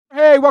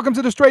Hey, welcome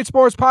to the Straight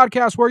Sports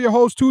Podcast. We're your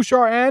hosts,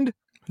 Tushar and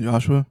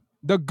Joshua.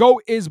 the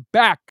GOAT is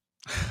back.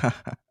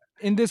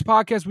 In this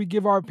podcast, we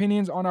give our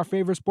opinions on our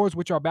favorite sports,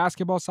 which are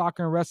basketball,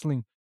 soccer, and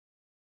wrestling.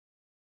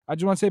 I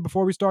just want to say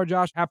before we start,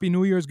 Josh, Happy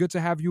New Year. It's good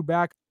to have you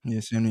back.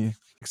 Yes, same to you.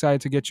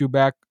 Excited to get you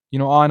back,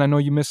 on. I know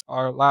you missed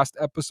our last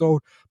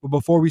episode, but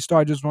before we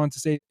start, I just wanted to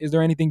say, is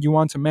there anything you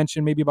want to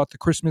mention maybe about the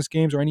Christmas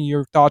games or any of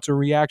your thoughts or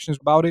reactions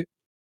about it?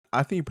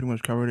 I think you pretty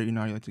much covered it. You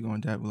like to go in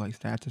depth with like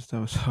stats and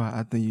stuff, so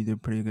I think you did a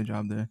pretty good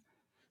job there.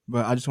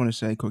 But I just want to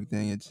say a quick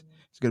thing. It's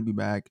good to be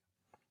back,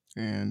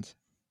 and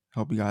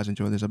hope you guys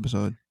enjoy this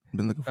episode.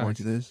 Been looking forward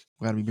to this.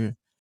 Glad to be here.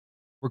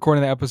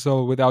 Recording the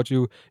episode without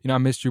you, I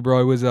missed you, bro.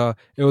 It was a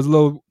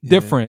little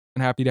different.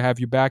 I'm happy to have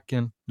you back,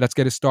 and let's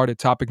get it started.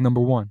 Topic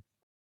number 1.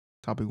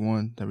 Topic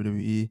 1: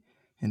 WWE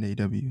and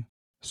AEW.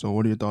 So,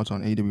 what are your thoughts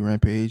on AEW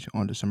Rampage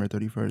on December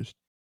 31st?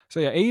 So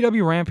yeah,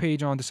 AEW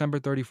Rampage on December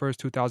 31st,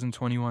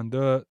 2021.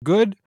 The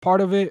good part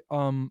of it,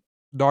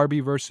 Darby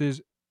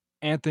versus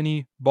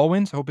Anthony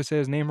Bowens. I hope I said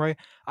his name right.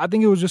 I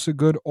think it was just a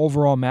good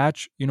overall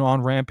match,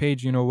 on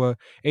Rampage. What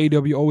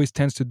AEW always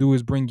tends to do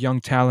is bring young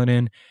talent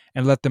in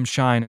and let them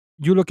shine.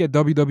 You look at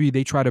WWE,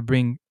 they try to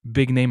bring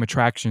big name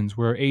attractions,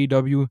 where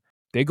AEW,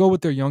 they go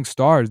with their young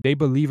stars. They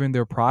believe in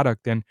their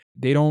product and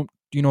they don't,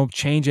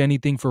 change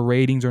anything for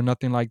ratings or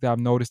nothing like that. I've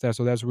noticed that,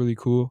 so that's really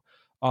cool.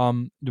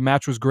 The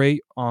match was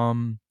great.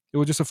 It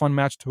was just a fun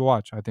match to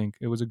watch. I think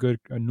it was a good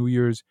New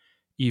Year's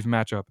Eve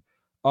matchup.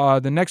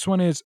 The next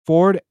one is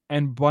Ford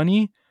and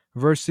Bunny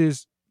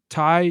versus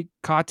Ty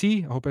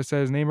Kati. I hope I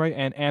said his name right.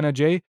 And Anna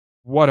Jay.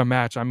 What a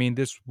match. I mean,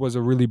 this was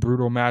a really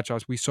brutal match.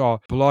 As we saw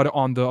blood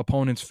on the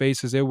opponent's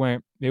faces. It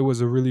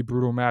was a really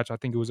brutal match. I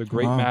think it was a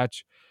great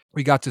match.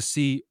 We got to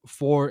see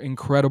 4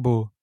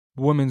 incredible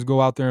women go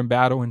out there and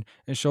battle and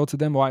show to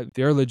them why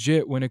they're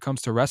legit when it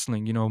comes to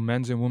wrestling.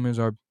 Men's and women's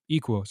are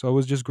equal. So it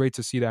was just great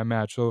to see that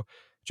match. So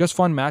just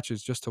fun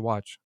matches just to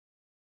watch.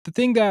 The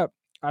thing that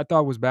I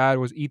thought was bad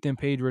was Ethan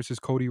Page versus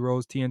Cody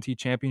Rhodes TNT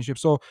Championship.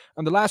 So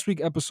on the last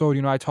week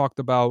episode, I talked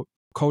about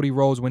Cody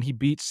Rhodes when he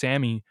beat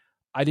Sammy.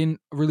 I didn't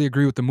really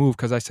agree with the move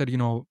because I said,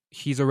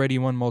 he's already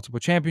won multiple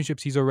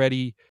championships. He's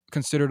already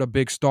considered a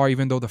big star,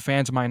 even though the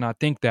fans might not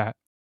think that.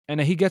 And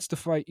then he gets to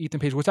fight Ethan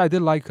Page, which I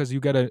did like because you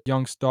get a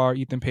young star.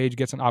 Ethan Page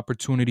gets an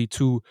opportunity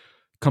to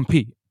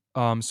compete.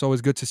 So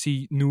it's good to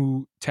see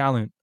new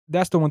talent.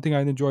 That's the one thing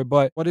I enjoy.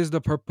 But what is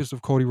the purpose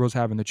of Cody Rhodes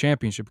having the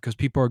championship? Because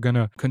people are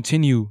gonna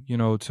continue,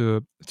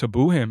 to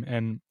boo him.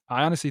 And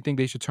I honestly think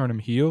they should turn him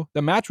heel.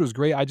 The match was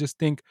great. I just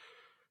think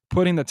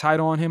putting the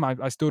title on him,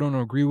 I still don't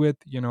agree with.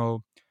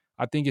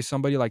 I think it's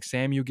somebody like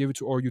Sam you give it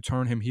to, or you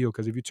turn him heel.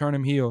 Because if you turn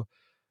him heel,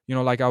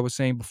 like I was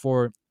saying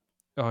before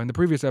in the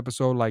previous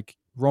episode, like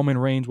Roman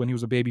Reigns when he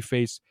was a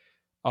babyface,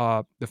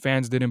 the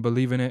fans didn't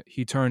believe in it.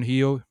 He turned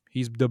heel.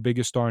 He's the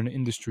biggest star in the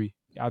industry.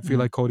 I feel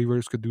like Cody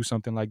Rhodes could do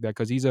something like that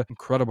because he's an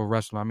incredible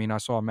wrestler. I mean, I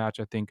saw a match,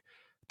 I think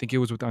it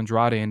was with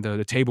Andrade, and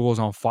the table was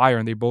on fire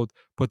and they both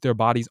put their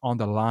bodies on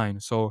the line.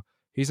 So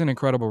he's an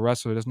incredible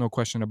wrestler. There's no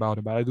question about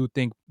it. But I do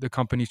think the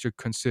company should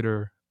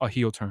consider a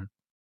heel turn.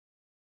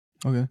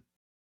 Okay.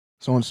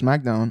 So on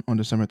SmackDown on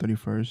December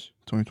 31st,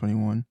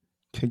 2021,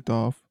 kicked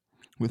off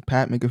with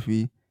Pat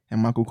McAfee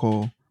and Michael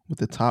Cole with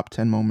the top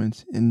 10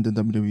 moments in the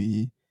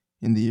WWE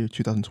in the year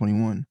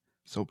 2021.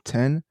 So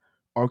 10,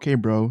 RK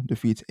Bro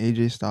defeats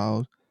AJ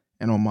Styles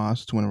and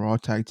Omos to win Raw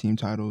Tag Team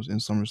titles in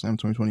SummerSlam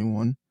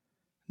 2021.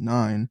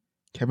 9,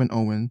 Kevin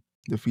Owens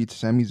defeats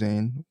Sami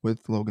Zayn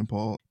with Logan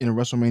Paul in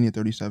WrestleMania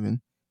 37.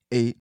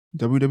 8,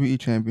 WWE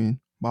Champion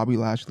Bobby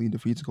Lashley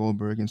defeats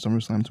Goldberg in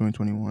SummerSlam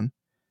 2021.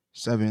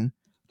 7,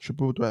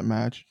 Triple Threat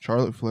match,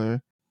 Charlotte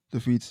Flair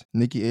defeats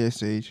Nikki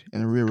ASH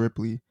and Rhea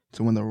Ripley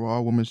to win the Raw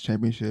Women's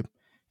Championship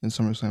in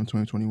SummerSlam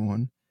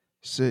 2021.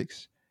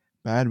 6,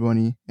 Bad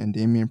Bunny and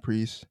Damian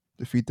Priest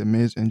defeat The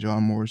Miz and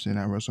John Morrison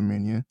at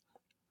WrestleMania.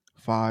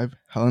 5,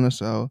 Hell in a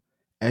Cell,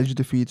 Edge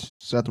defeats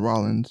Seth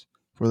Rollins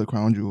for the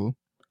Crown Jewel.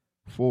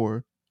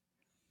 4,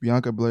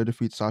 Bianca Belair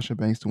defeats Sasha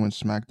Banks to win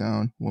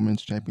SmackDown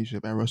Women's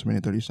Championship at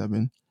WrestleMania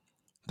 37.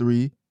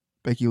 3,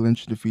 Becky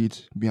Lynch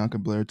defeats Bianca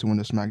Belair to win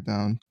the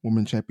SmackDown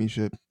Women's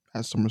Championship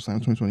at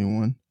SummerSlam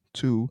 2021.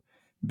 2,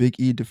 Big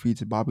E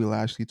defeats Bobby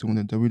Lashley to win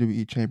the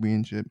WWE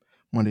Championship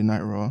Monday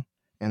Night Raw.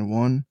 And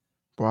 1,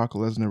 Brock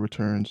Lesnar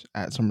returns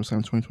at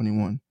SummerSlam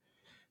 2021.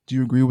 Do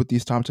you agree with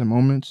these top 10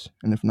 moments?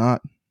 And if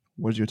not,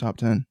 what is your top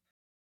 10?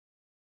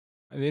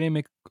 They didn't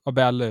make a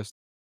bad list.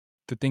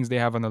 The things they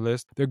have on the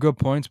list, they're good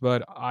points,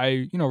 but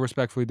I,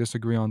 respectfully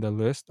disagree on the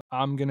list.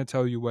 I'm going to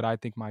tell you what I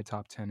think my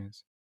top 10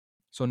 is.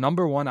 So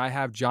number 1, I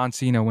have John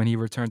Cena when he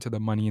returned to the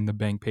Money in the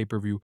Bank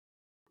pay-per-view.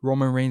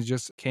 Roman Reigns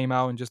just came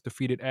out and just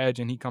defeated Edge,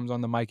 and he comes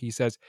on the mic. He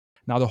says,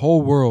 "Now the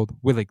whole world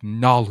will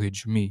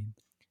acknowledge me."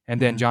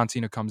 And then John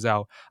Cena comes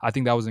out. I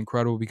think that was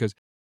incredible because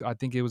I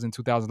think it was in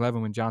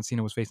 2011 when John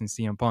Cena was facing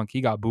CM Punk.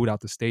 He got booed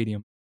out the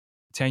stadium.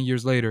 10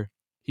 years later,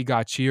 he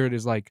got cheered.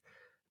 It's like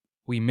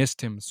we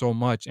missed him so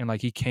much, and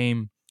like he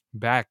came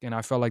back, and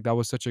I felt like that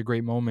was such a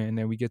great moment. And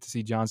then we get to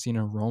see John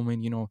Cena and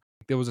Roman.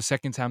 There was a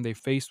second time they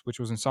faced, which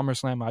was in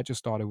SummerSlam. I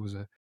just thought it was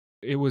a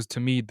It was to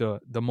me the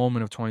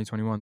moment of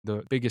 2021.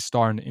 The biggest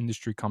star in the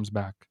industry comes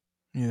back.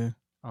 Yeah.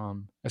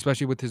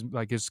 Especially with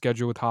his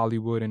schedule with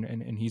Hollywood,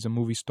 and he's a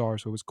movie star,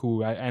 so it was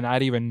cool. And I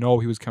didn't even know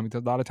he was coming. A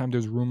lot of times there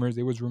was rumors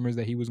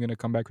that he was gonna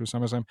come back for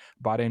SummerSlam,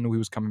 but I didn't know he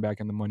was coming back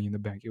in the Money in the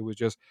Bank. It was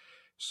just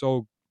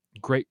so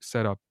great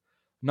setup.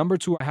 Number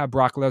two, I have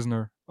Brock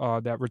Lesnar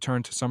that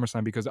returned to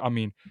SummerSlam because I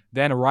mean,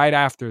 then right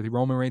after the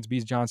Roman Reigns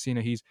beats John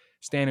Cena, he's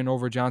standing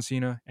over John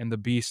Cena, and the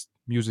Beast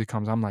music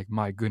comes. I'm like,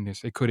 my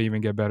goodness, it couldn't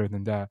even get better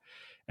than that.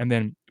 And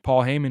then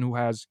Paul Heyman, who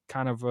has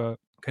kind of a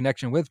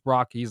connection with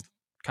Brock, he's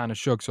kind of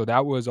shook. So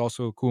that was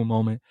also a cool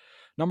moment.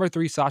 Number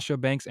three, Sasha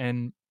Banks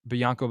and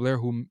Bianca Belair,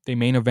 who they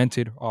main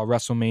evented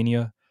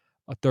WrestleMania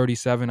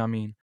 37. I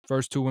mean,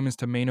 first two women's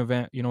to main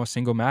event, a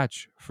single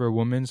match for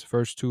women's,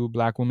 first two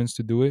black women's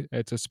to do it.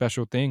 It's a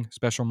special thing,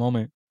 special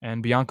moment.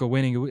 And Bianca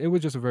winning, it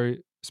was just a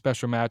very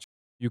special match.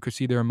 You could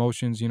see their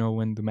emotions,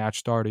 when the match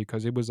started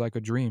because it was like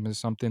a dream. It's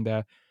something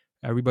that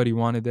everybody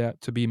wanted that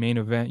to be main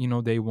event,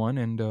 day one.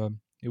 And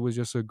it was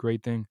just a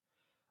great thing.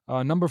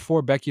 Number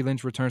four, Becky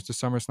Lynch returns to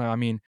SummerSlam. I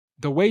mean,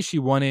 the way she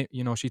won it,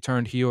 she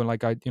turned heel, and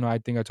like I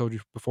think I told you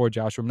before,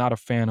 Joshua, I'm not a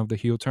fan of the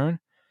heel turn,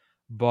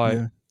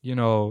 but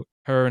Yeah.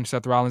 her and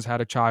Seth Rollins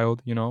had a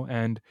child,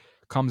 and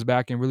comes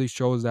back and really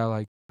shows that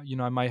like,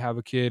 I might have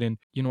a kid, and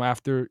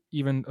after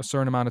even a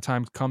certain amount of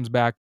time, comes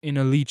back in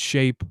elite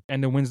shape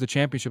and then wins the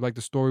championship. Like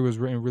the story was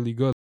written really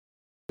good,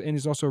 and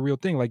it's also a real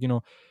thing. Like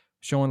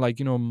showing like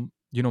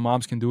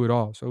moms can do it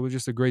all. So it was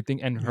just a great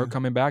thing, and her Yeah.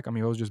 coming back. I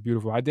mean, it was just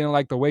beautiful. I didn't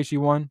like the way she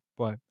won,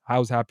 but I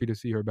was happy to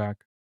see her back.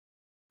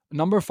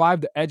 Number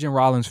five, the Edge and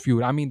Rollins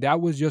feud. I mean, that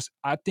was just,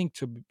 I think,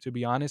 to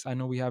be honest, I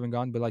know we haven't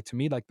gone, but like to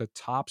me, like the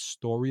top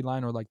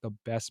storyline or like the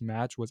best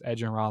match was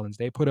Edge and Rollins.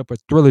 They put up a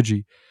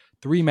trilogy,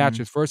 three Hmm.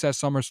 matches. First at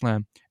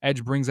SummerSlam,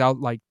 Edge brings out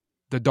like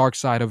the dark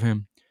side of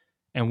him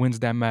and wins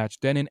that match.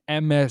 Then in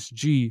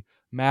MSG,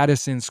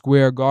 Madison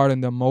Square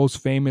Garden, the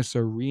most famous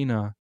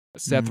arena,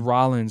 Seth Hmm.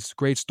 Rollins,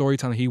 great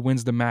storytelling. He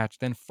wins the match.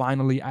 Then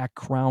finally at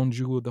Crown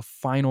Jewel, the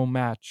final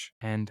match,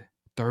 and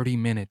 30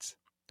 minutes.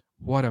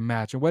 What a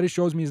match. And what it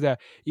shows me is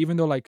that even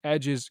though like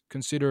Edge is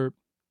considered,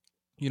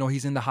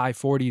 he's in the high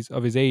 40s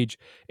of his age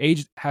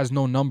has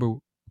no number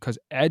because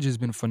Edge has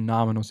been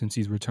phenomenal since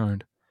he's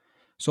returned.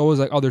 So is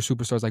like other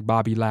superstars like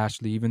Bobby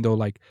Lashley, even though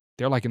like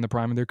they're like in the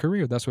prime of their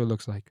career. That's what it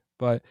looks like.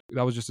 But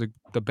that was just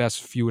the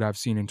best feud I've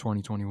seen in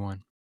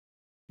 2021.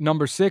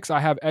 Number six, I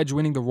have Edge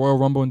winning the Royal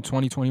Rumble in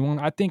 2021.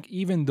 I think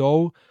even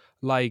though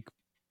like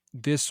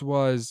this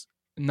was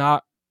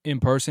not in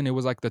person, it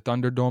was like the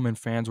Thunderdome and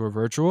fans were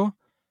virtual.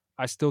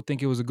 I still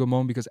think it was a good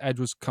moment because Edge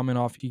was coming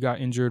off. He got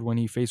injured when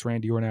he faced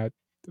Randy Orton at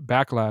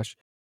Backlash.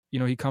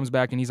 He comes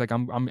back and he's like,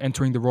 I'm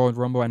entering the Royal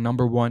Rumble at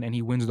number one, and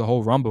he wins the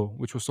whole Rumble,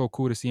 which was so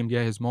cool to see him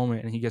get his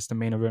moment, and he gets the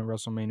main event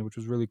WrestleMania, which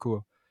was really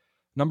cool.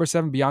 Number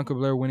seven, Bianca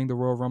Belair winning the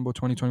Royal Rumble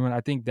 2021.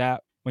 I think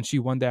that when she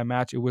won that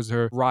match, it was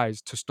her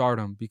rise to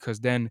stardom because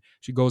then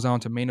she goes on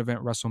to main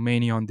event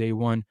WrestleMania on day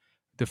one,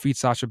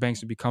 defeats Sasha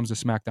Banks and becomes the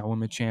SmackDown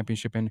Women's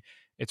Championship. And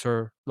it's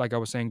her, like I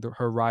was saying,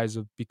 her rise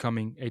of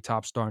becoming a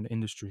top star in the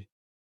industry.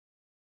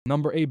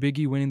 Number eight,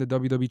 Biggie winning the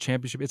WWE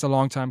Championship. It's a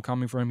long time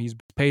coming for him. He's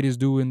paid his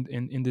due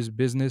in this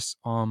business.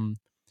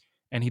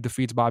 And he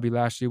defeats Bobby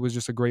Lashley. It was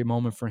just a great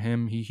moment for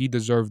him. He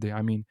deserved it.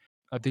 I mean,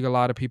 I think a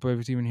lot of people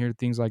have even heard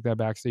things like that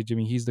backstage. I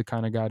mean, he's the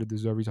kind of guy to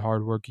deserve. He's a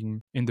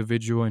hardworking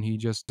individual, and he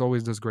just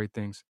always does great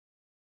things.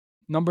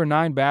 Number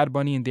nine, Bad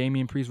Bunny and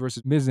Damian Priest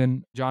versus Miz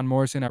and John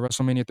Morrison at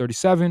WrestleMania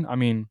 37. I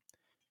mean,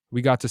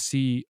 we got to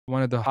see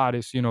one of the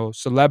hottest,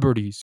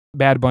 celebrities,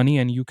 Bad Bunny,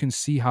 and you can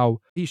see how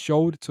he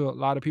showed to a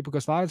lot of people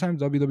because a lot of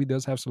times WWE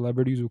does have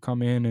celebrities who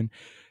come in and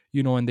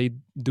and they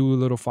do a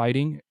little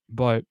fighting.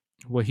 But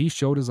what he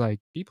showed is like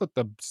he put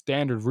the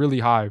standard really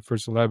high for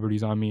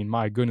celebrities. I mean,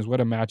 my goodness, what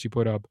a match he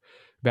put up,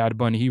 Bad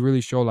Bunny. He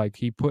really showed like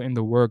he put in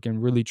the work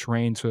and really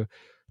trained to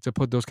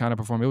put those kind of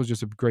perform. It was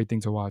just a great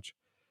thing to watch.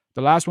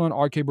 The last one,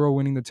 RK Bro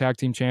winning the tag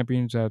team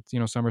champions at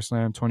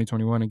SummerSlam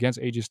 2021 against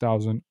AJ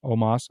Styles and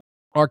Omos.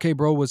 RK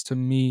Bro was to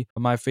me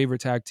my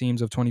favorite tag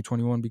teams of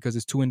 2021 because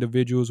it's two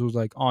individuals who's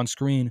like on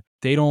screen.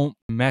 They don't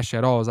mesh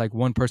at all. It's like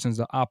one person's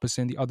the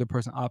opposite, and the other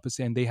person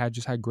opposite, and they had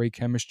great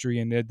chemistry.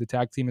 And the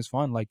tag team is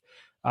fun. Like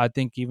I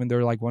think even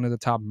they're like one of the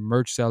top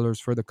merch sellers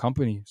for the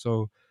company.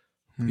 So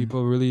Hmm.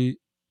 people really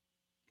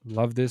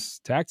love this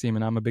tag team,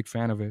 and I'm a big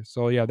fan of it.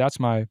 So yeah, that's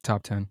my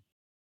top 10.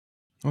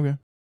 Okay.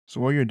 So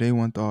what are your day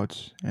one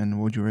thoughts and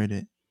what would you rate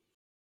it?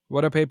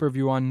 What a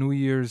pay-per-view on New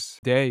Year's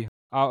Day.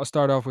 I'll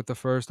start off with the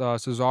first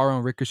Cesaro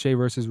and Ricochet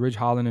versus Ridge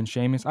Holland and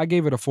Sheamus. I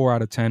gave it a 4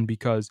 out of 10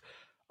 because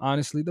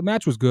honestly, the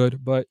match was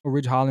good, but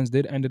Ridge Holland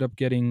ended up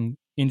getting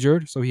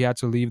injured, so he had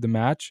to leave the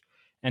match.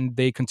 And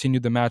they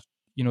continued the match,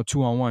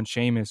 2-on-1,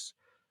 Sheamus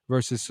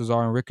versus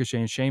Cesaro and Ricochet.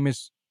 And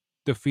Sheamus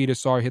defeated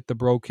Cesaro, hit the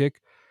bro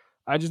kick.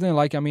 I just didn't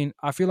like, I mean,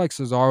 I feel like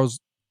Cesaro's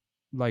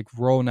like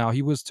role now,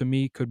 he was to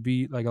me could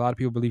be like a lot of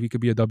people believe he could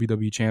be a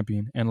WWE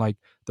champion. And like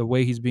the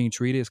way he's being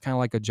treated is kind of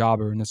like a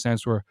jobber in the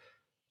sense where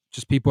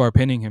just people are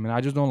pinning him, and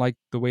I just don't like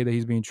the way that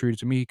he's being treated.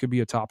 To me, he could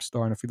be a top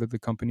star, and I feel like the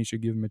company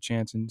should give him a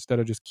chance instead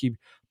of just keep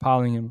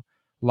piling him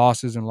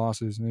losses and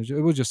losses. And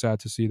it was just sad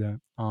to see that.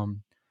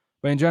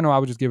 But in general, I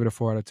would just give it a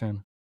 4 out of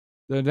 10.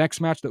 The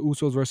next match, the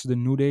Usos versus the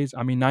New Days.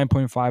 I mean,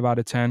 9.5 out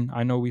of 10.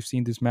 I know we've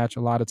seen this match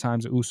a lot of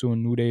times. The Uso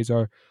and New Days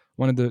are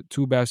one of the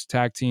two best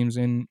tag teams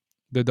in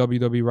the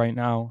WWE right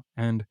now.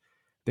 And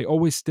they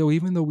always still,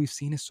 even though we've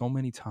seen it so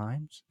many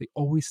times, they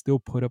always still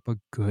put up a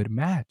good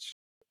match.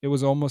 It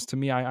was almost to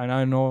me,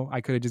 I know I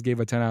could have just gave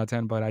a 10 out of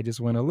 10, but I just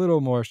went a little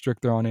more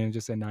stricter on it and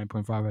just said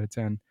 9.5 out of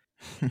 10.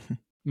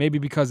 Maybe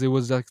because it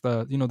was like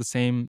the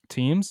same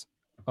teams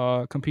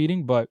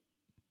competing, but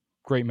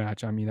great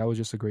match. I mean, that was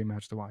just a great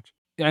match to watch.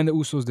 And the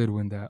Usos did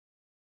win that.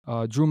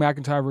 Drew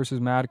McIntyre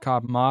versus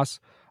Madcap Moss.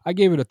 I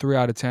gave it a 3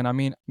 out of 10. I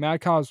mean,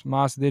 Madcap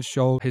Moss did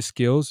show his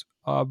skills,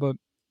 but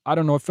I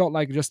don't know. It felt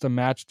like just a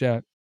match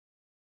that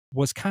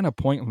was kind of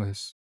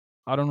pointless.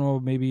 I don't know,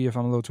 maybe if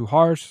I'm a little too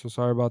harsh, so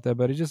sorry about that.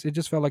 But it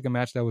just felt like a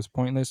match that was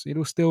pointless. It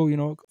was still,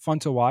 fun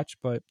to watch,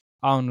 but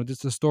I don't know,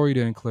 just the story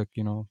didn't click.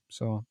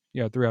 So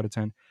yeah, 3 out of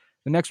 10.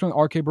 The next one,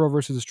 RK Bro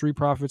versus the Street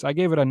Profits. I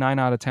gave it a 9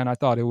 out of 10. I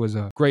thought it was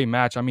a great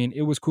match. I mean,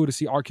 it was cool to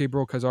see RK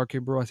Bro because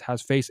RK Bro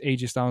has faced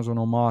AJ Styles and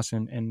Omos,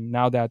 and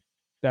now that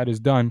that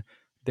is done,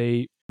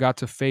 they got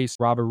to face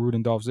Robert Roode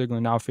and Dolph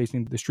Ziggler, now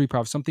facing the Street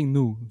Profits, something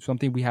new,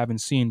 something we haven't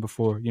seen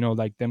before,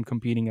 like them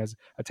competing as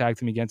a tag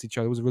team against each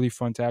other. It was a really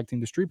fun tag team.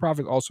 The Street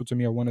Profits also, to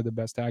me, are one of the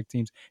best tag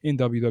teams in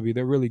WWE.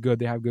 They're really good.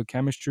 They have good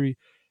chemistry.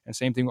 And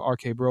same thing with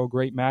RK Bro,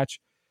 great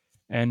match.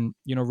 And,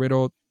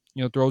 Riddle,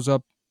 throws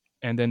up,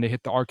 and then they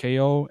hit the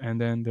RKO,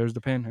 and then there's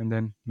the pin, and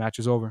then match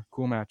is over.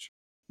 Cool match.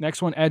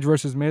 Next one, Edge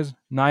versus Miz.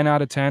 9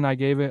 out of 10. I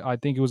gave it. I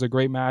think it was a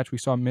great match. We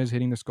saw Miz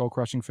hitting the skull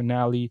crushing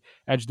finale.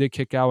 Edge did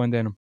kick out, and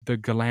then the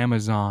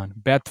Glamazon,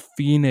 Beth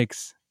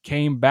Phoenix,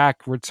 came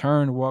back,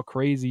 returned. What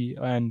crazy.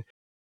 And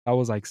I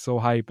was like so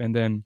hype. And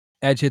then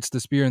Edge hits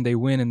the spear and they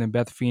win. And then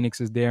Beth Phoenix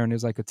is there, and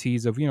there's like a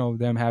tease of,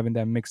 them having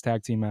that mixed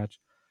tag team match.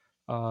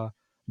 Uh,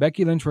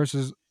 Becky Lynch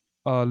versus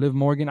Liv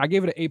Morgan. I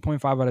gave it an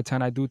 8.5 out of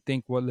 10. I do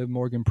think what Liv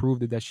Morgan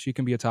proved is that she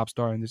can be a top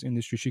star in this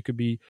industry. She could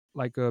be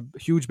like a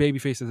huge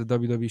babyface that the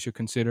WWE should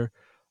consider.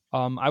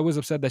 I was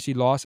upset that she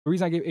lost. The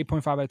reason I gave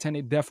 8.5 out of 10,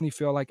 it definitely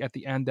felt like at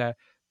the end that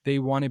they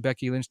wanted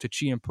Becky Lynch to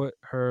cheat and put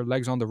her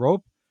legs on the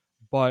rope,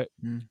 but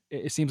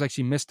it seems like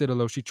she missed it a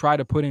little. She tried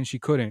to put in, she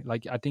couldn't.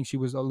 Like, I think she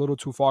was a little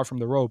too far from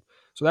the rope.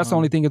 So that's the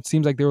only thing. It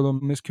seems like they were a little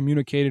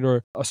miscommunicated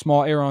or a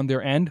small error on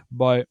their end,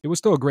 but it was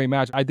still a great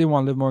match. I did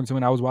want Liv Morgan to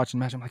win. I was watching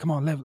the match. I'm like, come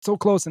on, Liv, so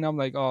close. And I'm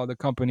like, oh, the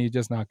company is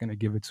just not going to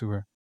give it to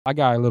her. I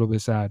got a little bit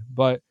sad,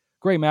 but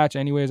great match.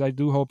 Anyways, I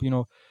do hope,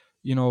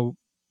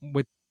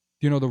 with,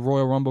 the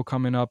Royal Rumble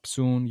coming up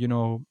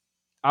soon,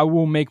 I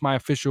will make my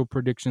official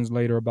predictions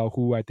later about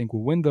who I think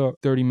will win the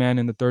 30 men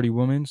and the 30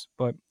 women's,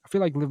 but I feel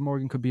like Liv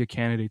Morgan could be a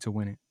candidate to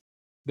win it.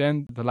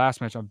 Then the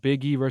last match of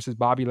Big E versus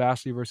Bobby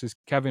Lashley versus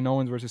Kevin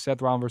Owens versus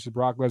Seth Rollins versus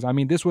Brock Lesnar. I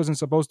mean, this wasn't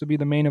supposed to be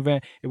the main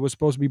event. It was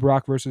supposed to be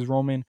Brock versus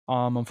Roman.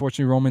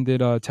 Unfortunately, Roman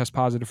did test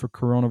positive for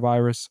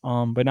coronavirus.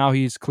 But now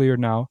he's cleared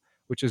now,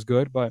 which is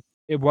good. But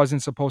it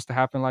wasn't supposed to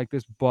happen like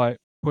this. But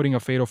putting a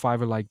fatal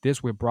five like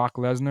this with Brock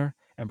Lesnar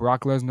and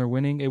Brock Lesnar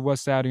winning, it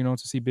was sad, to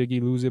see Big E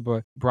lose it.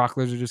 But Brock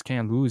Lesnar just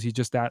can't lose. He's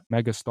just that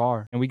mega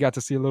star. And we got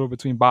to see a little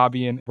between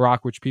Bobby and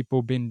Brock, which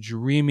people been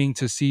dreaming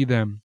to see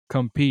them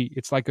compete.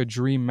 It's like a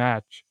dream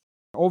match.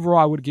 Overall,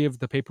 I would give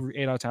the pay-per-view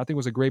 8 out of 10. I think it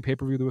was a great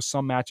pay-per-view. There was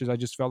some matches I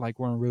just felt like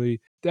weren't really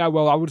that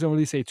well. I wouldn't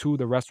really say 2.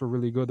 The rest were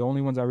really good. The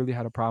only ones I really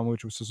had a problem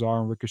with was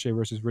Cesaro and Ricochet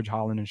versus Ridge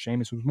Holland and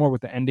Sheamus. It was more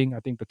with the ending.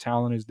 I think the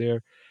talent is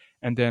there.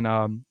 And then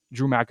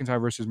Drew McIntyre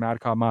versus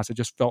Madcap Moss. It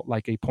just felt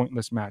like a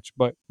pointless match.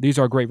 But these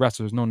are great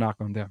wrestlers. No knock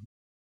on them.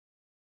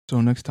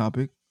 So next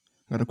topic,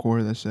 got a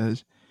quote that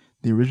says,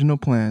 the original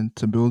plan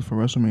to build for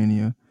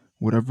WrestleMania,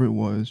 whatever it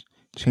was,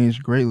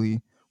 changed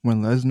greatly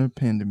when Lesnar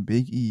pinned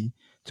Big E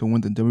to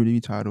win the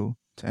WWE title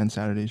to end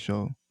Saturday's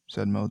show,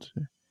 said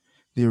Meltzer.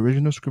 The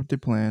original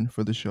scripted plan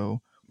for the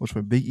show was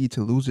for Big E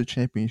to lose the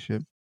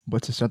championship,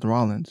 but to Seth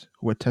Rollins,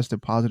 who had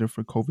tested positive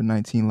for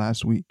COVID-19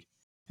 last week,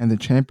 and the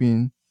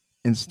champion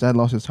instead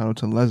lost his title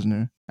to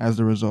Lesnar as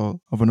the result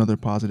of another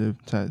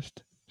positive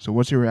test. So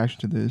what's your reaction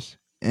to this?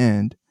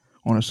 And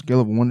on a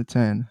scale of 1 to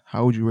 10,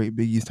 how would you rate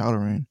Big E's title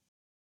reign?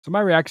 So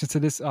my reaction to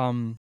this,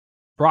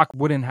 Brock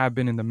wouldn't have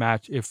been in the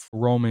match if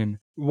Roman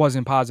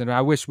wasn't positive.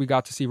 I wish we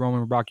got to see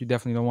Roman and Brock. You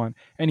definitely don't want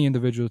any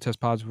individual to test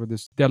positive for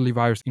this deadly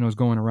virus, is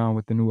going around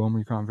with the new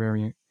Omicron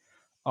variant.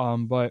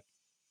 But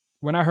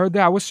when I heard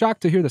that, I was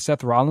shocked to hear that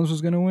Seth Rollins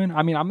was going to win.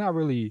 I mean, I'm not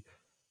really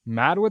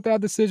mad with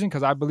that decision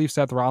because I believe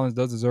Seth Rollins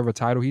does deserve a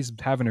title. He's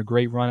having a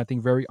great run. I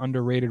think very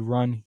underrated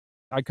run.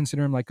 I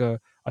consider him like a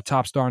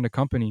top star in the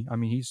company. I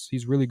mean,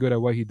 he's really good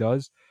at what he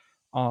does.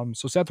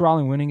 So Seth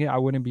Rollins winning it, I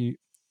wouldn't be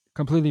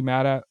completely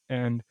mad at.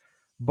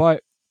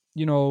 But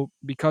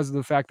because of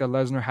the fact that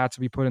Lesnar had to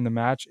be put in the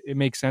match, it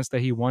makes sense that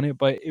he won it.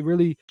 But it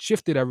really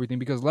shifted everything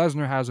because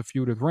Lesnar has a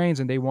feud with Reigns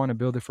and they want to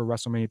build it for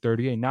WrestleMania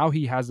 38. Now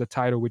he has the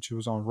title, which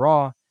was on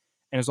Raw,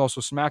 and it's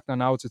also SmackDown.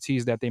 Now it's a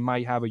tease that they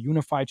might have a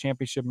unified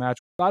championship match.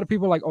 A lot of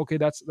people are like, okay,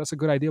 that's a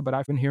good idea, but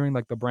I've been hearing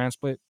like the brand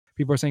split.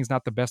 People are saying it's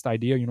not the best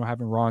idea,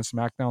 having Raw and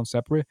SmackDown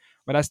separate.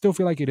 But I still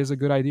feel like it is a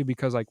good idea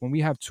because, like, when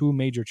we have two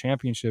major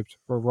championships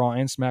for Raw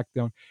and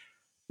SmackDown,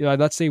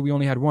 let's say we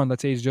only had one.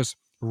 Let's say it's just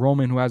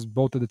Roman who has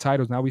both of the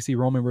titles. Now we see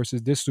Roman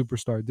versus this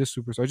superstar,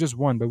 just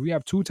one. But we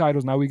have two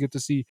titles. Now we get to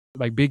see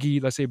like Big E.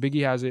 Let's say Big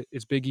E has it.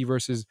 It's Big E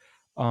versus,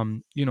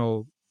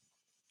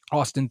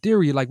 Austin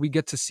Theory. Like we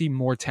get to see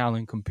more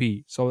talent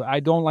compete. So I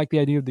don't like the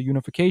idea of the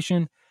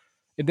unification.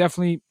 It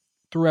definitely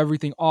threw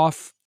everything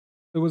off.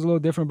 It was a little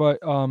different, but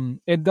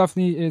it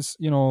definitely is,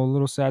 a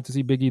little sad to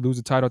see Big E lose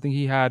the title. I think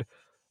he had,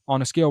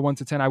 on a scale of 1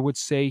 to 10, I would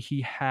say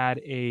he had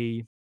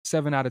a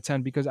 7 out of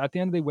 10 because at the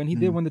end of the day, when he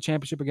did win the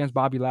championship against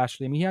Bobby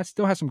Lashley, I mean,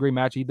 still had some great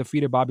matches. He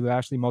defeated Bobby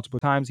Lashley multiple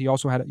times. He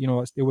also had,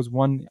 it was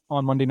one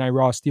on Monday Night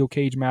Raw, a steel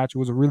cage match. It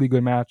was a really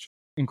good match.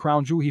 In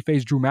Crown Jewel, he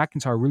faced Drew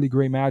McIntyre, really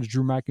great match.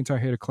 Drew McIntyre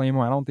hit a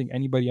Claymore. I don't think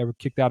anybody ever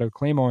kicked out of a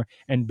Claymore,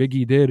 and Big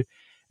E did.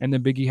 And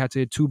then Big E had to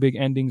hit two big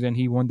endings, and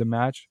he won the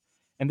match.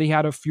 And they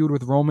had a feud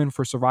with Roman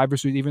for Survivor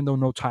Series, even though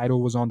no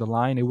title was on the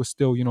line. It was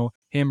still,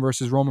 him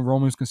versus Roman.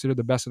 Roman was considered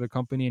the best of the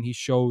company, and he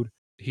showed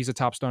he's a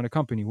top star in the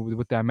company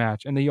with that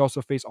match. And then he also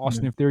faced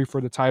Austin Theory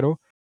for the title.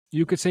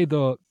 You could say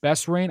the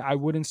best reign. I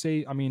wouldn't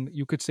say,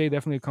 you could say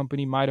definitely the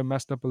company might have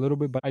messed up a little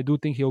bit, but I do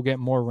think he'll get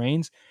more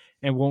reigns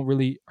and won't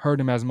really hurt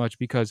him as much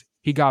because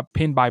he got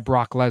pinned by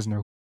Brock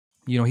Lesnar.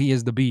 He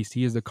is the beast.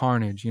 He is the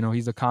carnage.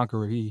 He's the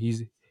conqueror.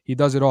 He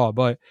does it all.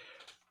 But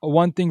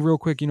one thing real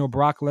quick,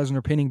 Brock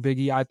Lesnar pinning Big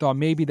E, I thought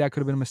maybe that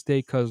could have been a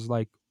mistake because,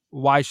 like,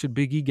 why should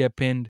Big E get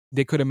pinned?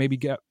 They could have maybe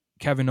get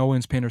Kevin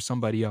Owens pinned or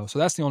somebody else. So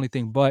that's the only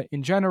thing. But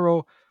in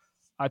general,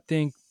 I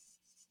think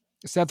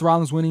Seth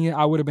Rollins winning it,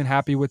 I would have been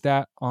happy with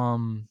that.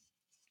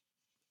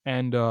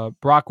 And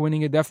Brock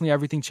winning it, definitely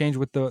everything changed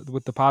with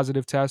the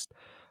positive test.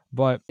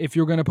 But if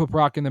you're gonna put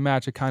Brock in the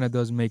match, it kind of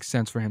does make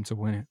sense for him to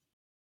win it.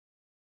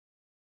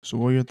 So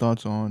what are your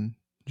thoughts on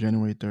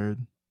January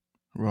 3rd,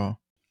 Raw?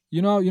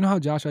 You know how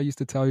Josh, I used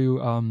to tell you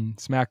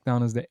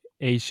SmackDown is the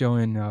A show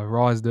and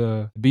Raw is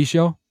the B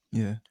show?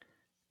 Yeah.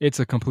 It's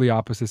a complete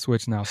opposite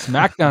switch now.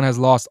 SmackDown has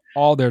lost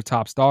all their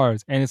top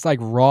stars, and it's like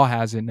Raw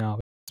has it now.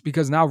 It's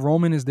because now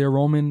Roman is there.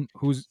 Roman,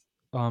 who's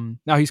now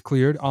he's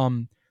cleared.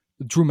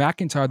 Drew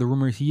McIntyre, the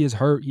rumor he is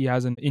hurt. He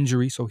has an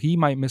injury, so he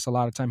might miss a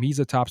lot of time. He's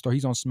a top star.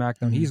 He's on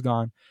SmackDown. He's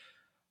gone.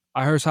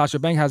 I heard Sasha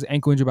Banks has an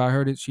ankle injury, but I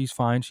heard it. She's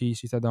fine. She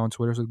said that on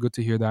Twitter, so good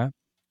to hear that.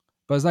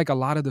 But it's like a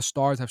lot of the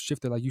stars have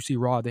shifted. Like you see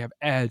Raw, they have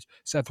Edge,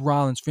 Seth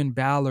Rollins, Finn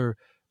Balor,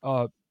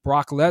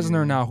 Brock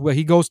Lesnar now. Who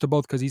he goes to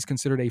both because he's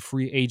considered a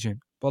free agent.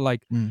 But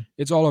like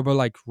it's all over.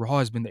 Like Raw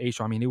has been the A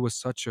show. I mean, it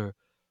was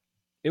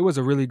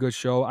a really good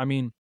show. I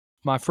mean,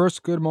 my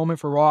first good moment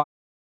for Raw,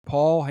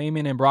 Paul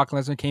Heyman and Brock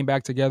Lesnar came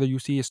back together. You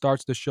see, it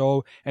starts the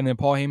show, and then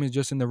Paul Heyman's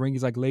just in the ring.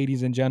 He's like,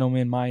 "Ladies and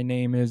gentlemen, my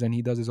name is," and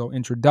he does his own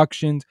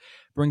introductions.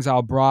 Brings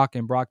out Brock,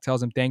 and Brock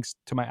tells him, "Thanks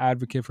to my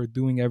advocate for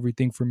doing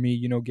everything for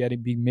me.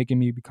 Making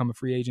me become a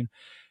free agent,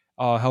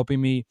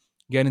 helping me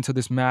get into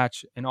this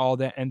match and all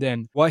that." And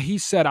then what he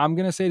said, I'm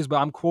gonna say this, but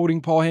I'm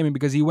quoting Paul Heyman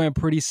because he went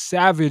pretty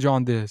savage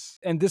on this,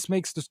 and this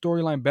makes the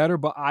storyline better.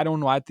 But I don't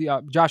know. I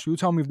think Josh, you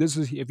tell me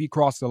if he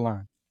crossed the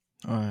line.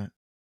 All right.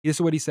 This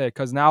is what he said,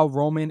 because now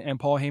Roman and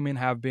Paul Heyman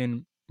have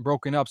been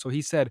broken up. So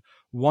he said,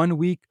 1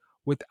 week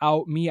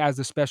without me as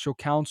the special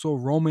counsel,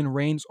 Roman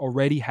Reigns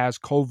already has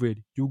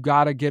COVID. You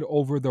got to get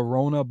over the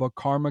Rona, but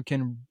karma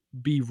can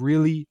be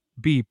really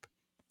beep.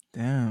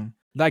 Damn.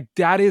 Like,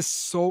 that is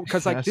so,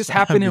 because like this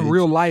happened in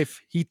real life.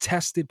 He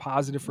tested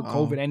positive for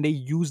COVID and they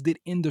used it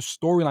in the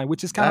storyline,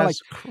 which is kind of like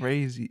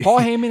crazy. Paul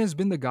Heyman has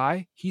been the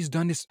guy. He's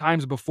done this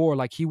times before.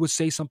 Like, he would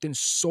say something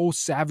so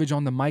savage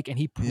on the mic and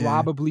he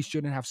probably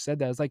shouldn't have said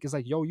that. It's like,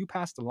 yo, you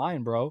passed the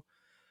line, bro.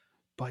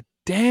 But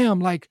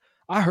damn, like,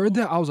 I heard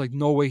that. I was like,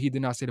 no way he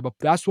did not say that. But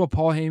that's what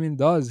Paul Heyman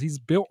does. He's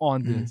built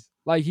on this.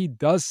 Like, he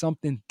does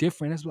something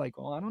different. It's like,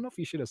 oh, I don't know if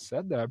he should have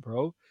said that,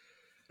 bro.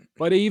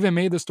 But it even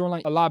made the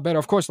storyline a lot better.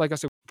 Of course, like I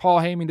said,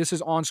 Paul Heyman, this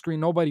is on screen.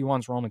 Nobody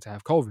wants Roman to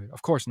have COVID.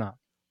 Of course not.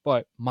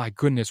 But my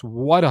goodness,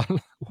 what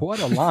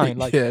a line.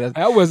 Like,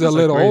 that was a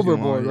little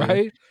overboard,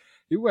 right?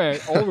 He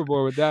went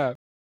overboard with that.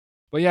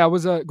 But yeah, it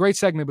was a great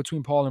segment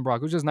between Paul and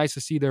Brock. It was just nice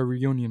to see their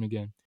reunion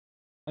again.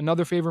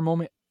 Another favorite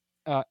moment,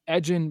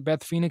 Edge and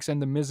Beth Phoenix and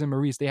The Miz and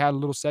Maurice. They had a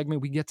little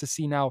segment. We get to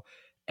see now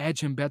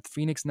Edge and Beth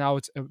Phoenix. Now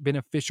it's been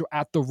official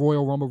at the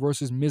Royal Rumble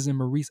versus Miz and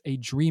Maurice. A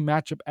dream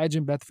matchup. Edge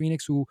and Beth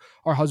Phoenix, who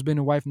are husband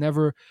and wife,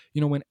 never,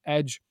 when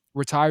Edge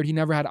retired, he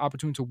never had an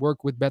opportunity to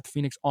work with Beth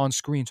Phoenix on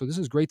screen. So this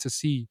is great to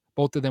see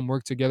both of them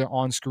work together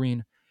on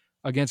screen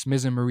against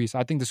Miz and Maurice.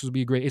 I think this will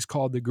be great. It's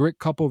called the Grit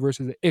Couple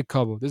versus the It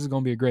Couple. This is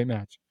going to be a great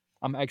match.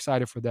 I'm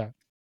excited for that.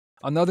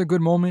 Another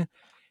good moment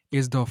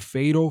is the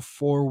Fatal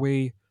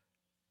 4-Way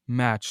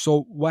match.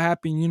 So what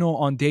happened,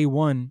 on day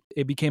one,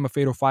 it became a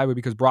Fatal 5-Way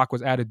because Brock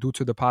was added due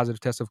to the positive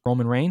test of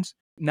Roman Reigns.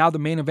 Now the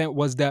main event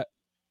was that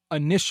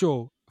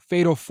initial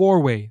Fatal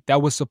 4-Way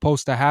that was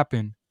supposed to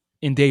happen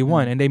in day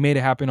one, and they made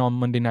it happen on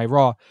Monday Night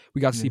Raw. We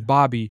got to see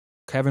Bobby,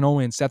 Kevin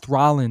Owens, Seth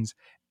Rollins.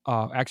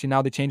 Actually,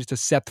 now they changed it to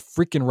Seth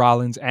freaking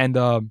Rollins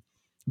and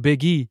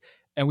Big E,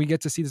 and we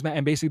get to see this match.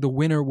 And basically, the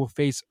winner will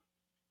face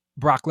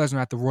Brock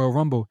Lesnar at the Royal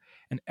Rumble,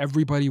 and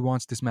everybody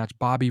wants this match,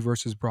 Bobby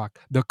versus Brock.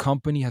 The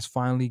company has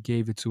finally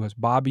gave it to us.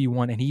 Bobby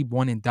won, and he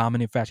won in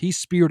dominant fashion. He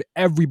speared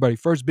everybody.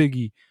 First Big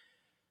E,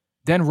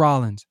 then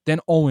Rollins, then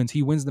Owens.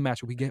 He wins the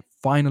match. We get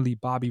finally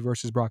Bobby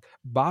versus Brock.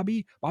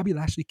 Bobby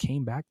actually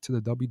came back to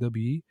the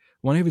WWE.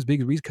 One of his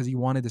big reasons because he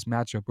wanted this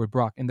matchup with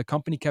Brock, and the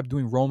company kept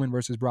doing Roman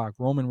versus Brock,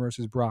 Roman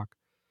versus Brock.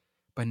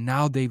 But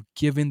now they've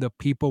given the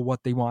people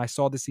what they want. I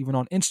saw this even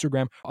on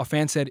Instagram. A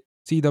fan said,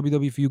 "See,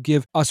 WWE, if you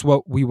give us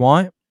what we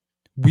want,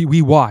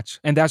 we watch."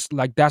 And that's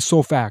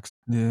so facts.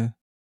 Yeah.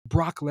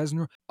 Brock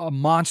Lesnar, a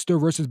monster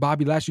versus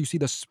Bobby Lashley. You see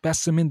the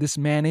specimen this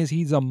man is.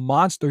 He's a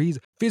monster. He's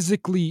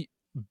physically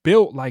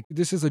built. Like,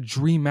 this is a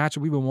dream match.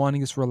 I've been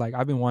wanting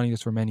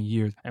this for many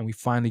years, and we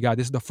finally got it.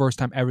 This is the first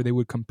time ever they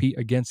would compete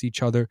against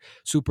each other.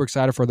 Super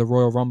excited for the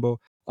Royal Rumble.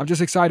 I'm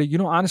just excited.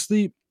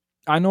 Honestly,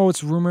 I know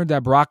it's rumored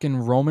that Brock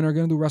and Roman are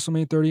going to do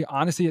WrestleMania 30.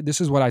 Honestly,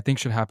 this is what I think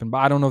should happen, but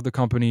I don't know if the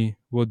company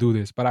will do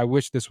this, but I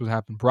wish this would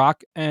happen.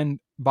 Brock and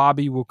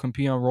Bobby will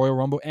compete on Royal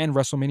Rumble and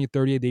WrestleMania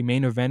 38. They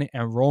main event it,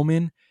 and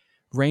Roman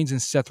Reigns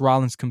and Seth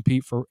Rollins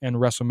compete for in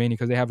WrestleMania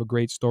because they have a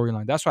great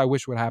storyline. That's what I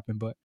wish would happen,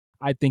 but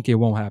I think it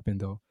won't happen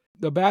though.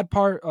 The bad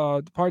part,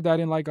 the part that I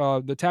didn't like,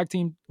 the tag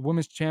team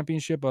women's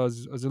championship,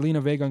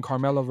 Zelina Vega and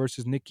Carmella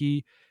versus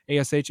Nikki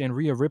ASH and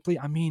Rhea Ripley.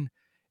 I mean,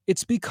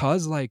 it's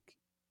because like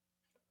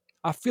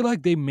I feel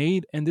like they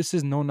made, and this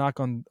is no knock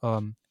on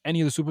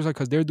any of the superstars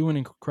because they're doing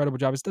an incredible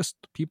job. It's just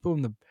people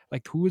in the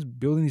like who is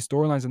building these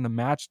storylines and the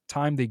match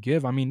time they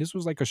give. I mean, this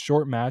was like a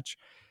short match,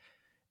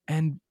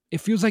 and it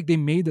feels like they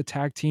made the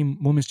tag team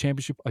women's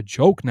championship a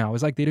joke now.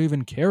 It's like they don't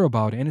even care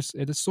about it. And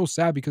it is so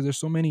sad because there's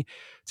so many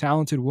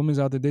talented women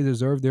out there. They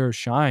deserve their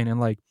shine. And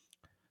like,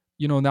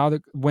 now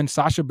that when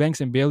Sasha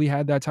Banks and Bailey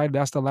had that title,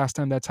 that's the last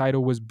time that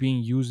title was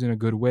being used in a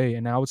good way.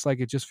 And now it's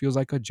like it just feels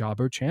like a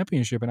jobber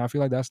championship. And I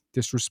feel like that's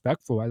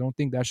disrespectful. I don't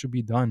think that should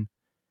be done.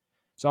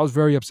 So I was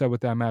very upset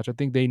with that match. I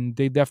think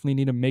they definitely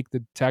need to make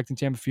the tag team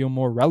champion feel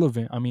more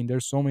relevant. I mean,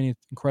 there's so many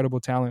incredible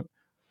talent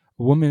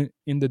women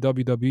in the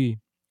WWE.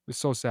 It's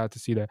so sad to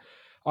see that.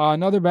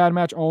 Another bad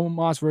match,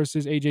 Omos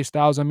versus AJ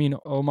Styles. I mean,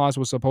 Omos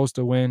was supposed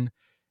to win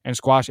and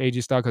squash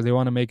AJ Styles because they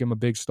want to make him a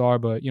big star,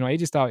 but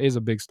AJ Styles is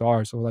a big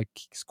star, so like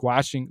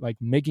squashing, like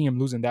making him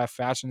lose in that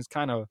fashion is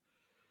kind of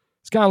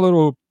a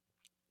little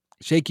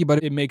shaky,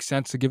 but it makes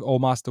sense to give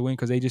Omos the win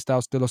because AJ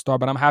Styles still a star.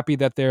 But I'm happy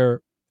that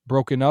they're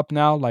broken up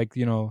now. Like,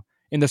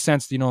 in the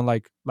sense,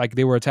 like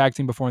they were a tag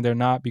team before and they're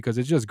not, because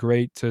it's just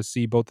great to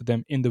see both of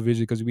them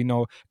individually because we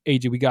know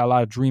AJ, we got a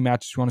lot of dream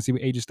matches we want to see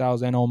with AJ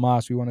Styles and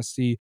Omos. We want to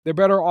see they're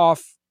better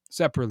off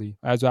separately,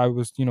 as I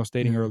was,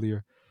 stating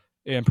earlier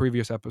in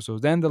previous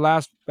episodes. Then the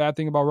last bad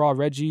thing about Raw,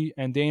 Reggie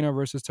and Dana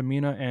versus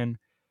Tamina and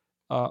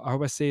I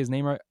hope I say his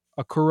name right,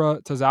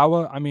 Akura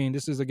Tozawa. I mean,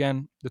 this is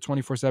again the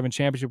 24/7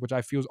 championship, which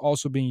I feel is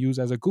also being used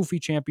as a goofy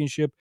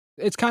championship.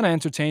 It's kind of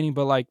entertaining,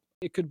 but like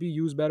it could be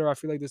used better. I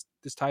feel like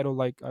this title,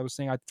 like I was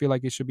saying, I feel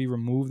like it should be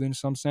removed in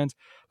some sense.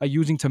 Like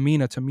using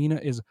Tamina.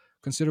 Tamina is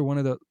considered one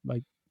of the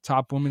like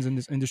top women in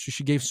this industry.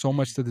 She gave so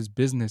much to this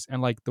business,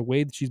 and like the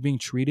way that she's being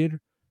treated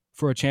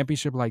for a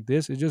championship like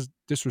this is just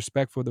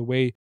disrespectful. The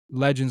way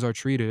legends are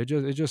treated,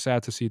 it's just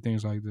sad to see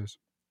things like this.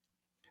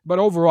 But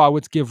overall, I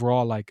would give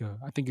Raw like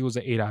I think it was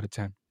an 8 out of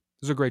 10. It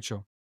was a great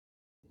show.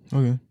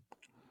 Okay.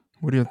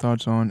 What are your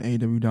thoughts on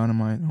AEW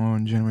Dynamite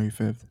on January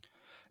 5th?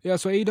 Yeah,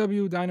 so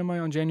AEW Dynamite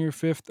on January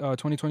 5th,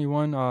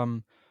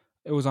 2021.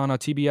 It was on a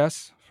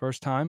TBS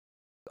first time.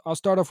 I'll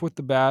start off with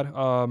the bad.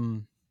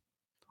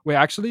 Wait,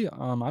 actually, I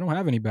don't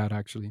have any bad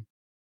actually.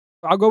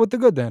 I'll go with the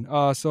good then.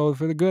 So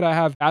for the good, I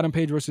have Adam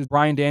Page versus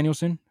Bryan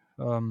Danielson.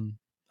 I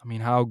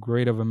mean, how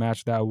great of a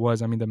match that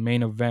was. I mean, the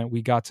main event,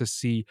 we got to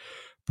see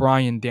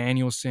Bryan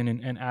Danielson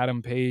and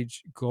Adam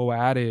Page go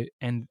at it,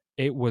 and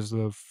it was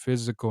a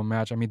physical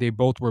match. I mean, they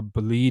both were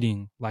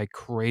bleeding like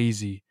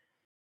crazy.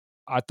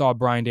 I thought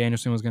Bryan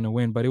Danielson was going to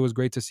win, but it was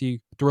great to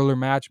see thriller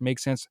match.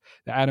 Makes sense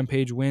that Adam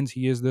Page wins.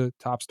 He is the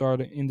top star of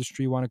the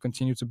industry. Want to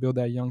continue to build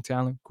that young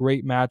talent.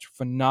 Great match,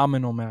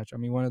 phenomenal match. I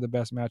mean, one of the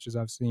best matches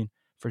I've seen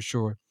for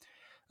sure.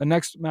 The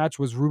next match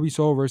was Ruby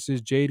Soho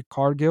versus Jade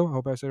Cargill. I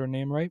hope I said her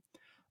name right.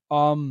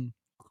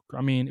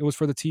 I mean, it was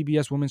for the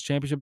TBS Women's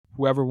Championship.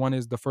 Whoever won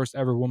is the first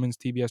ever Women's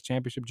TBS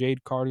Championship.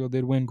 Jade Cargill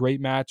did win.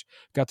 Great match.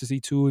 Got to see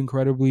two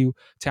incredibly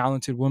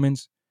talented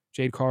women's.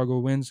 Jade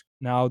Cargill wins.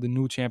 Now the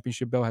new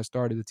championship belt has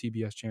started, the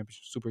TBS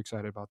Championship. Super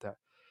excited about that.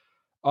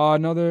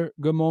 Another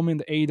good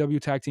moment, the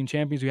AEW Tag Team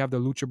Champions. We have the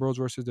Lucha Bros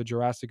versus the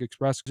Jurassic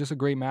Express. Just a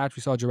great match.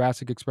 We saw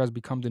Jurassic Express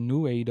become the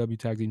new AEW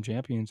Tag Team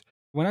Champions.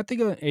 When I think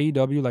of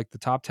AEW, like the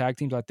top tag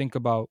teams, I think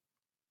about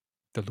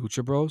the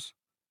Lucha Bros,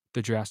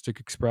 the Jurassic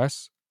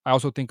Express. I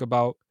also think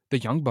about the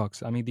Young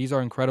Bucks. I mean, these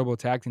are incredible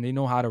tag team. They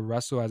know how to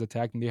wrestle as a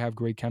tag team. They have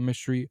great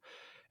chemistry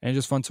and it's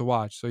just fun to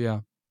watch. So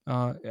yeah,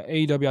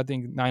 AEW, I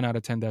think 9 out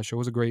of 10. That show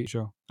was a great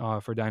show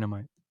for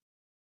Dynamite.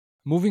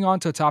 Moving on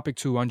to topic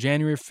 2. On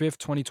January 5th,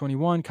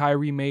 2021,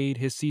 Kyrie made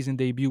his season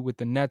debut with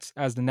the Nets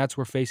as the Nets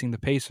were facing the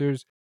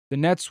Pacers. The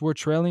Nets were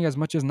trailing as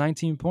much as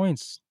 19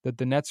 points.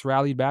 The Nets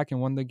rallied back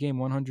and won the game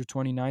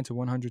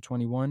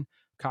 129-121.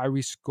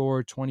 Kyrie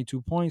scored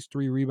 22 points,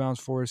 3 rebounds,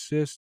 4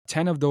 assists.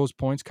 10 of those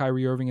points,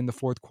 Kyrie Irving in the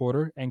fourth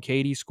quarter. And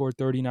KD scored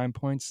 39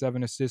 points,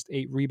 7 assists,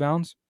 8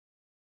 rebounds.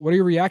 What are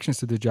your reactions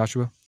to this,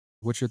 Joshua?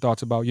 What's your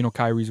thoughts about,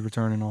 Kyrie's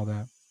return and all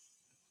that?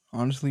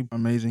 Honestly,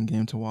 amazing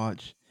game to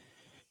watch.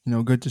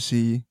 Good to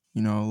see,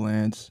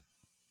 Lance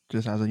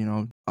just has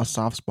a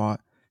soft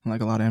spot. And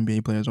like a lot of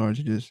NBA players are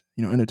to just,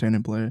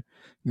 entertaining player.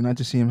 Not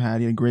to see him he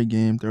had a great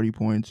game, 30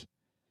 points.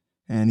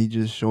 And he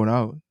just showed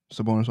out.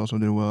 Sabonis also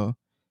did well.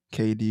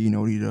 KD,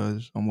 what he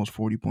does, almost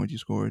 40 points he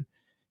scored.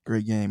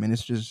 Great game. And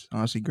it's just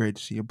honestly great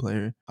to see a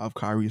player of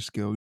Kyrie's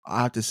skill.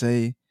 I have to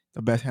say,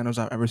 the best handles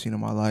I've ever seen in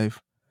my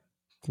life.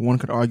 One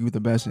could argue the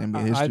best in NBA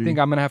I history. think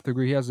I'm gonna have to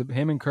agree.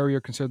 Him and Curry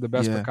are considered the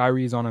best, Yeah. but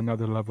Kyrie's on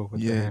another level with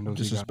the handles.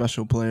 Just he a got.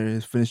 special player.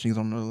 His finishing is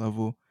on another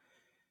level.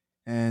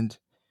 And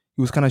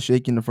he was kind of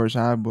shaky in the first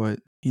half, but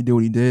he did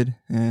what he did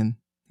and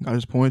got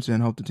his points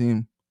and helped the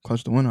team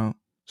clutch the win out.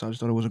 So I just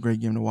thought it was a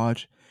great game to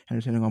watch,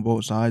 entertaining on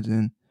both sides,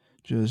 and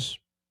just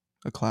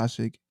a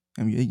classic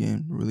NBA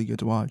game. Really good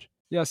to watch.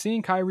 Yeah,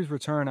 seeing Kyrie's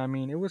return, I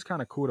mean, it was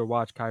kind of cool to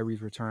watch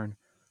Kyrie's return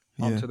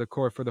to the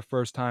court for the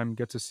first time,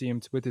 get to see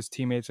him with his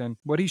teammates. And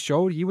what he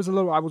showed,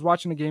 I was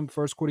watching the game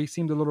first quarter, he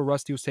seemed a little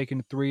rusty. He was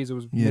taking threes, it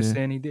was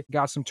missing. He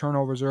got some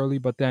turnovers early,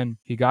 but then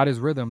he got his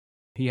rhythm.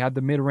 He had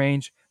the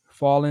mid-range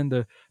falling,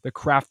 the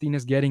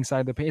craftiness getting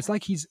inside the paint. It's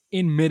like he's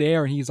in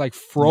midair and he's like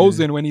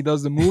frozen when he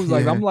does the moves.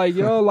 Like, I'm like,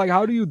 yo, like,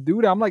 how do you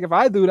do that? I'm like, if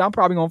I do that, I'm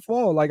probably gonna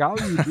fall. Like, how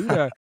do you do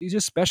that? He's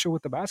just special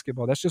with the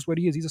basketball. That's just what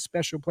he is. He's a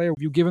special player.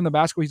 If you give him the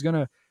basketball,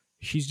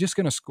 he's just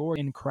going to score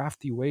in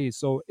crafty ways.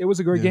 So it was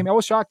a great game. I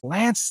was shocked.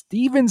 Lance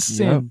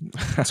Stevenson,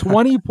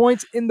 20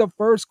 points in the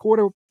first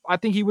quarter. I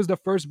think he was the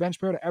first bench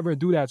player to ever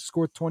do that,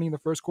 score 20 in the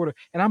first quarter.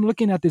 And I'm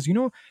looking at this,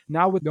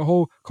 now with the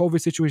whole COVID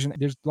situation,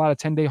 there's a lot of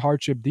 10-day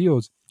hardship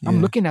deals.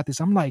 I'm looking at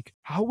this. I'm like,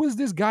 how is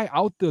this guy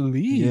out the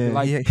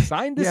league?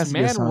 Sign this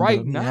man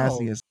right now.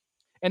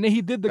 And then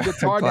he did the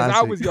guitar dance.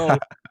 I was,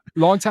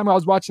 long time I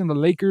was watching the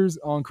Lakers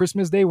on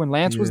Christmas Day when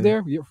Lance was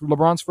there,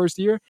 LeBron's first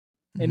year.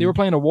 And they were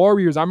playing the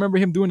Warriors. I remember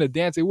him doing the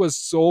dance. It was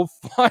so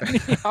funny.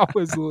 I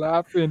was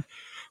laughing.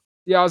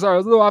 Yeah, sorry, I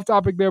was a little off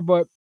topic there,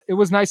 but it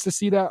was nice to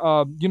see that.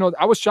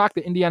 I was shocked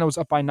that Indiana was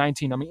up by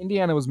 19. I mean,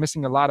 Indiana was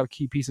missing a lot of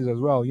key pieces as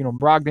well.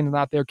 Brogdon's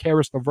not there.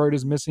 Caris LeVert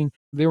is missing.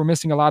 They were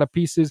missing a lot of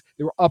pieces.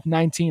 They were up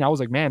 19. I was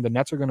like, man, the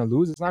Nets are going to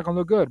lose. It's not going to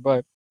look good.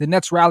 But the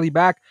Nets rally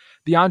back.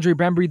 DeAndre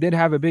Bembry did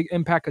have a big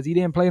impact because he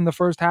didn't play in the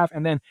first half.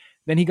 And then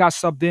he got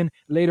subbed in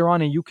later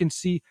on, and you can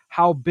see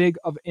how big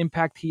of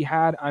impact he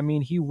had. I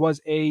mean, he was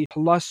a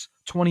plus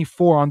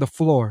 24 on the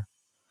floor.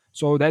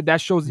 So that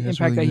shows the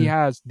impact that he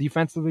has.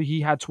 Defensively, he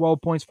had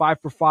 12 points, 5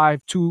 for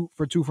 5, 2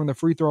 for 2 from the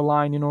free throw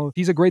line.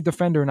 He's a great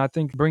defender, and I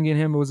think bringing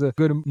him was a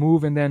good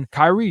move. And then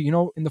Kyrie,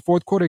 in the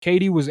fourth quarter,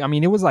 KD was, I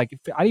mean, it was like,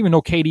 I didn't even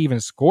know KD even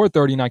scored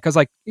 39 because,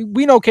 like,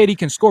 we know KD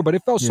can score, but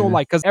it felt so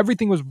like, because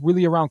everything was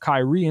really around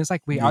Kyrie. And it's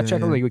like, wait, I'll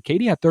check. Like,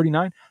 KD had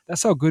 39.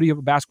 That's how good of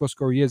a basketball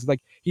scorer he is.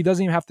 Like, he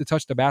doesn't even have to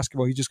touch the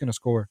basketball. He's just going to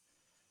score.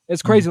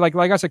 It's crazy. Like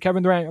I said,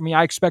 Kevin Durant, I mean,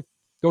 I expect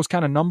those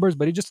kind of numbers,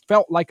 but it just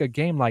felt like a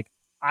game like,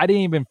 I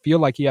didn't even feel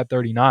like he had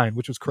 39,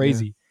 which was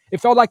crazy. Yeah.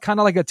 It felt like kind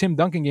of like a Tim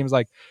Duncan game. It's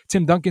like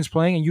Tim Duncan's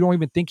playing and you don't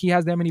even think he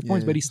has that many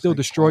points, but he still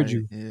destroyed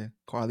you. Yeah,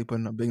 quietly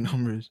putting up big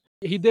numbers.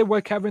 He did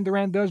what Kevin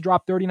Durant does,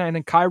 drop 39. And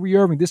then Kyrie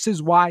Irving, this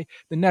is why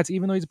the Nets,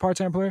 even though he's a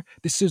part-time player,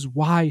 this is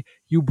why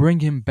you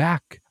bring him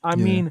back. I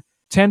mean,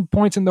 10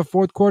 points in the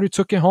fourth quarter,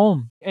 took it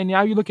home. And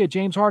now you look at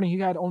James Harden, he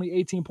had only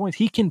 18 points.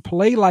 He can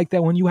play like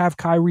that when you have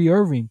Kyrie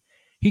Irving.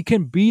 He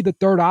can be the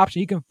third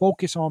option. He can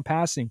focus on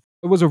passing.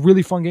 It was a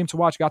really fun game to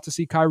watch. Got to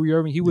see Kyrie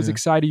Irving. He was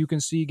excited. You can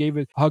see, gave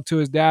a hug to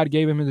his dad,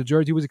 gave him the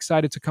jersey. He was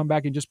excited to come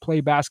back and just play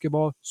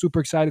basketball.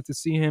 Super excited to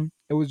see him.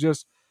 It was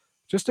just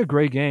a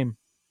great game.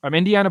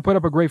 Indiana put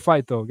up a great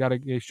fight, though. Got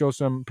to show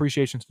some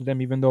appreciation to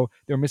them, even though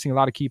they were missing a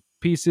lot of key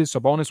pieces.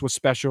 Sabonis was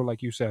special,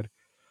 like you said.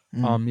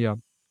 Yeah.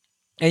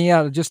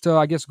 And just to,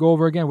 I guess, go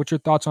over again, what's your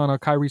thoughts on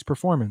Kyrie's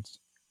performance?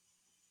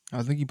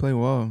 I think he played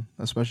well,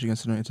 especially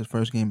considering it's his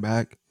first game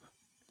back.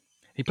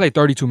 He played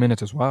 32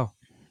 minutes as well.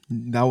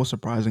 That was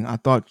surprising. I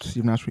thought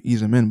Steve Nash would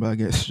ease him in, but I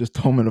guess just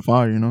throw him in the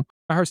fire,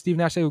 I heard Steve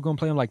Nash say he was going to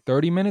play him like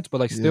 30 minutes,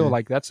 but still,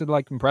 that's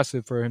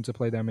impressive for him to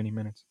play that many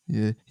minutes.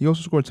 Yeah. He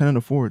also scored 10 in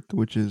the fourth,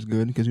 which is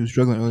good because he was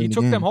struggling early in the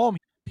game. He took them home.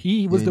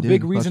 He was the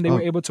big reason they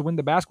were able to win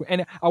the basketball.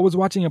 And I was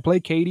watching him play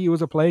KD. It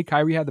was a play.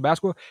 Kyrie had the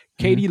basketball.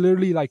 KD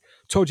literally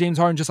told James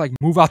Harden just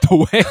move out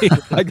the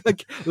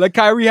way. let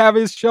Kyrie have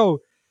his show.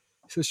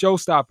 It's a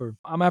showstopper.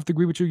 I'm going to have to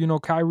agree with you.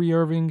 Kyrie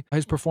Irving,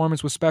 his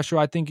performance was special.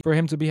 I think for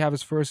him to have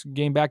his first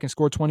game back and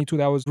score 22,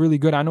 that was really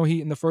good. I know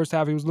in the first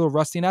half, he was a little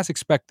rusty, and that's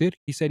expected.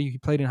 He said he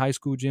played in high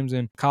school gyms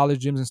and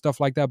college gyms and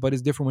stuff like that, but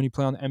it's different when you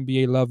play on the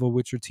NBA level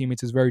with your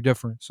teammates. It's very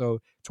different. So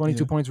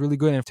 22 points, really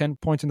good, and 10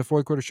 points in the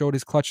fourth quarter showed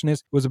his clutchness.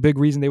 It was a big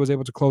reason they was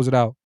able to close it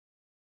out.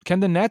 Can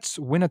the Nets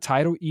win a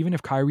title even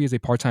if Kyrie is a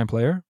part-time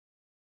player?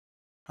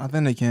 I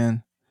think they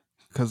can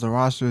because the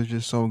roster is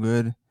just so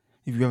good.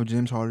 If you have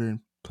James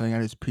Harden playing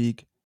at his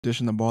peak,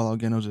 dishing the ball out,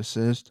 getting those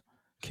assists,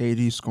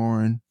 KD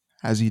scoring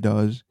as he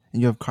does,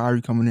 and you have Kyrie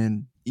coming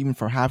in even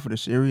for half of the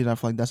series, I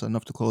feel like that's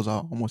enough to close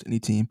out almost any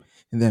team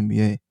in the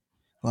NBA.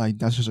 Like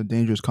that's just a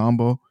dangerous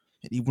combo.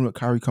 And even with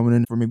Kyrie coming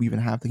in for maybe even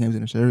half the games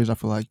in the series, I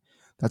feel like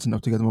that's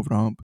enough to get them over the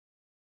hump.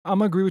 I'm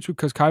gonna agree with you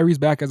because Kyrie's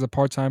back as a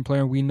part-time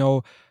player. We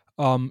know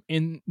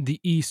in the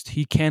East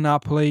he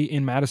cannot play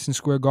in Madison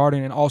Square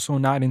Garden and also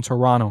not in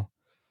Toronto.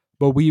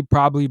 But we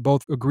probably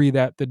both agree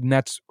that the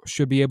Nets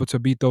should be able to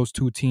beat those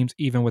two teams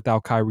even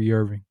without Kyrie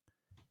Irving.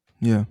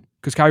 Yeah,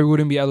 Because Kyrie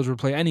wouldn't be eligible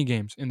to play any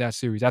games in that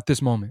series at this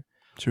moment.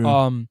 true.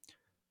 Um,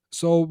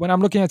 so when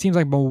I'm looking at teams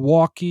like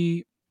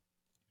Milwaukee,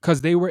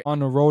 because they were on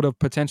the road of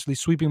potentially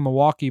sweeping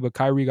Milwaukee, but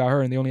Kyrie got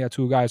hurt and they only had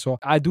two guys. So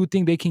I do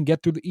think they can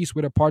get through the East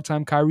with a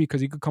part-time Kyrie because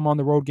he could come on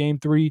the road game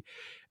 3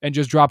 and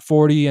just drop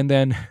 40, and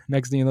then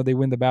next thing you know, they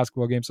win the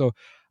basketball game. So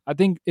I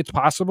think it's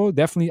possible.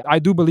 Definitely, I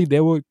do believe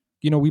they will.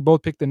 We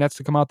both picked the Nets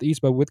to come out the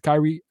East, but with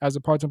Kyrie as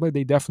a part-time player,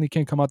 they definitely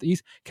can come out the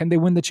East. Can they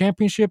win the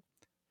championship?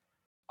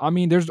 I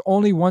mean, there's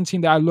only one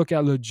team that I look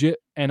at legit,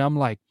 and I'm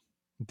like,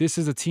 this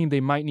is a team they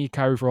might need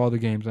Kyrie for all the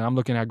games, and I'm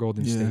looking at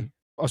Golden Yeah, State,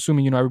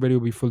 assuming everybody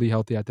will be fully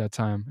healthy at that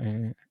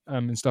time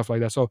and stuff like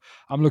that. So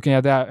I'm looking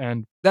at that,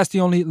 and that's the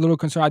only little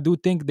concern. I do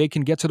think they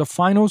can get to the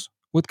finals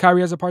with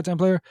Kyrie as a part-time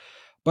player,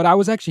 but I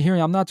was actually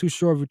hearing, I'm not too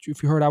sure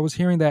if you heard, I was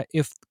hearing that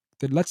if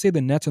let's say the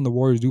Nets and the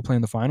Warriors do play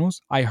in the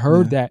finals, I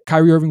heard yeah. that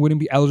Kyrie Irving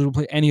wouldn't be eligible to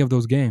play any of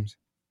those games.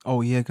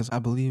 Oh yeah, because I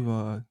believe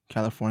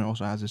California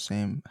also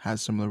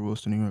has similar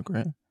rules to New York,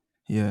 right?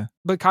 Yeah,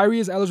 But Kyrie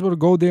is eligible to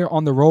go there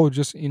on the road.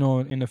 Just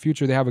in the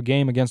future they have a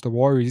game against the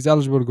Warriors. He's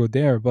eligible to go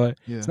there, but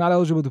he's yeah, not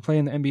eligible to play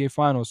in the NBA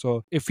Finals.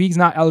 So if he's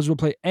not eligible to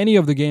play any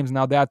of the games,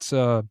 now that's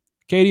KD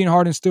and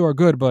Harden still are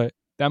good, but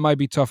that might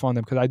be tough on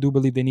them because I do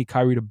believe they need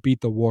Kyrie to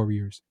beat the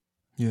Warriors.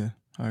 yeah.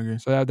 I agree.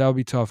 So that would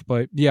be tough.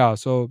 But yeah,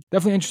 so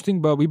definitely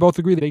interesting. But we both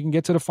agree that they can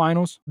get to the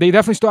finals. They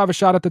definitely still have a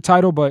shot at the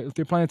title, but if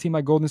they're playing a team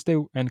like Golden State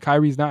and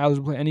Kyrie's not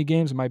eligible to play any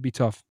games, it might be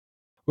tough.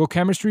 Will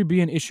chemistry be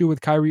an issue with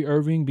Kyrie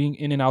Irving being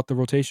in and out the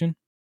rotation?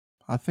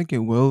 I think it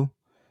will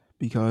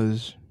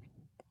because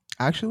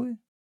actually,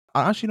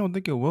 I actually don't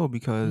think it will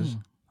because Hmm.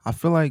 I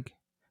feel like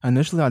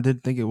initially I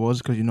did think it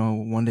was because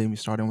one day he's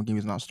starting, one game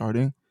he's not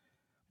starting.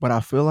 But I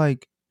feel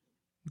like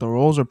the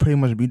roles are pretty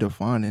much be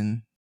defined.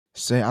 And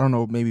say I don't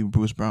know, maybe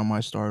Bruce Brown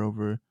might start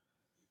over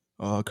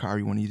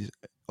Kyrie when he's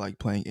like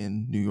playing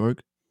in New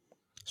York.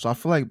 So I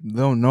feel like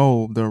they'll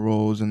know their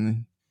roles,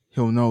 and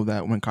he'll know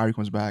that when Kyrie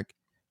comes back,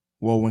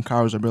 well, when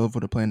Kyrie's available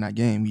to play in that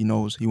game, he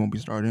knows he won't be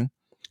starting.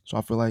 So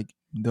I feel like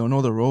they'll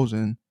know their roles,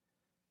 and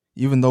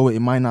even though it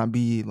might not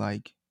be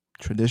like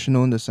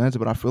traditional in the sense,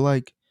 but I feel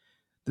like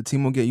the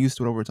team will get used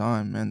to it over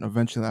time, and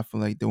eventually I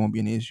feel like there won't be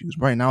any issues.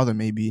 Right now there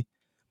may be,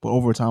 but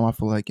over time I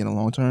feel like in the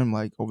long term,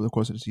 like over the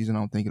course of the season, I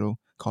don't think it'll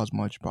cause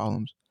much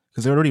problems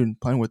because they're already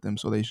playing with them,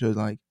 so they should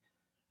like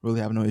really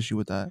have no issue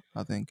with that.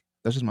 I think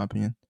that's just my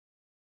opinion.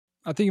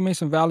 I think you made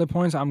some valid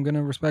points. I'm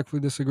gonna respectfully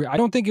disagree. I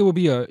don't think it will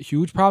be a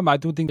huge problem. I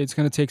do think it's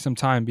gonna take some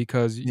time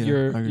because Yeah,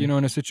 you're I agree.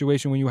 in a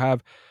situation when you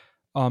have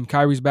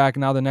Kyrie's back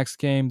now. The next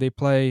game they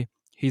play,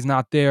 he's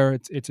not there.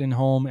 It's in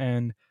home,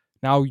 and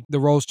now the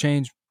roles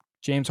change.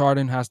 James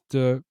Harden has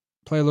to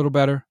play a little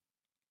better.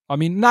 I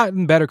mean, not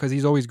even better because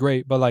he's always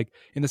great, but like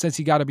in the sense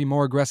he got to be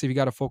more aggressive. He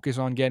got to focus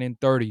on getting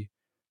 30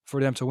 for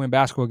them to win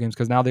basketball games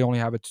because now they only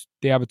have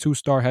they have a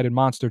 2-star headed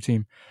monster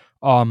team.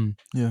 Um,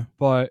 Yeah,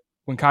 but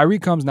when Kyrie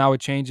comes, now it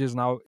changes.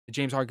 Now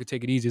James Harden could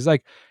take it easy. It's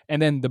like,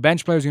 and then the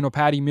bench players,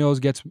 Patty Mills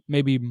gets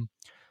maybe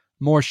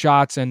more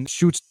shots and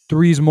shoots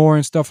threes more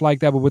and stuff like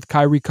that. But with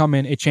Kyrie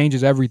coming, it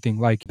changes everything.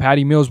 Like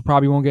Patty Mills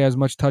probably won't get as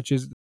much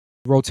touches.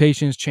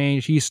 Rotations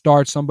change. He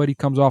starts, somebody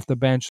comes off the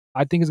bench.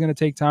 I think it's going to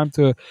take time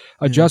to yeah,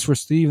 adjust for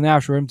Steve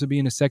Nash, for him to be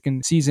in his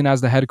second season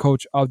as the head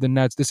coach of the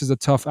Nets. This is a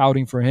tough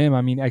outing for him.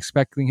 I mean,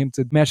 expecting him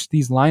to mesh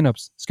these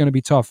lineups, it's going to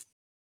be tough.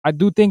 I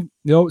do think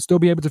they'll still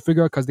be able to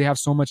figure out because they have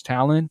so much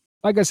talent.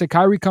 Like I said,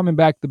 Kyrie coming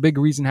back, the big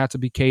reason had to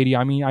be KD.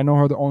 I mean, I know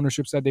how the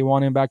ownership said they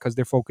want him back because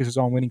their focus is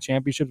on winning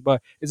championships,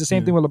 but it's the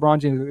same yeah, thing with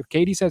LeBron James. If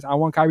KD says, I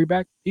want Kyrie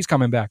back, he's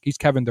coming back. He's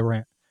Kevin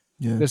Durant.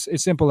 yeah,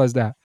 It's simple as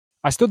that.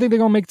 I still think they're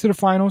going to make it to the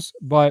finals,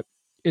 but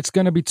it's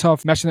going to be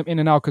tough meshing them in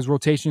and out because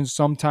rotations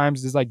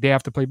sometimes is like they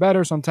have to play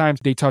better. Sometimes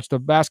they touch the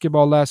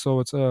basketball less. So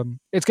it's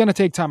going to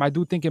take time. I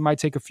do think it might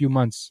take a few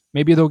months.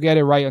 Maybe they'll get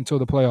it right until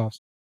the playoffs.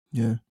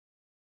 yeah.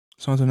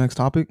 So on to the next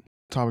topic.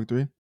 Topic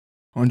 3.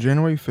 On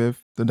January 5th,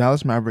 the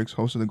Dallas Mavericks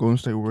hosted the Golden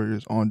State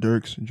Warriors on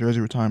Dirk's jersey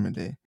retirement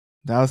day.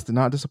 Dallas did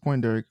not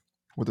disappoint Dirk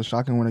with a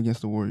shocking win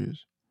against the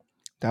Warriors.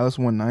 Dallas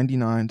won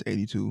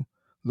 99-82.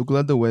 Luka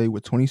led the way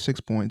with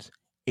 26 points,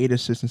 8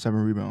 assists, and 7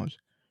 rebounds.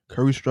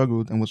 Curry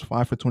struggled and was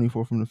 5 for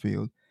 24 from the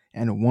field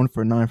and 1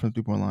 for 9 from the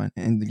three-point line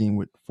and ended the game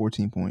with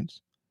 14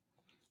 points.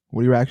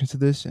 What are your reactions to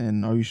this,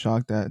 and are you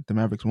shocked that the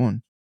Mavericks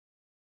won?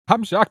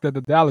 I'm shocked that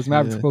the Dallas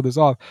Mavericks Yeah, pulled this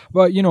off.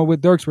 But,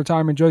 with Dirk's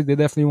retirement jersey, they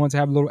definitely want to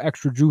have a little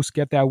extra juice,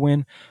 get that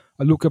win.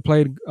 Luka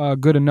played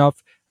good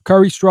enough.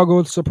 Curry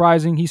struggled,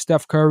 surprising. He's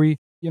Steph Curry.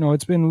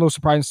 It's been a little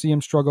surprising to see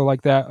him struggle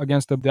like that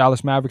against the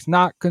Dallas Mavericks.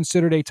 Not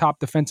considered a top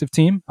defensive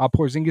team.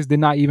 Porzingis did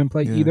not even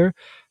play yeah, either.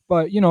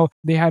 But,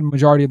 they had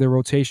majority of their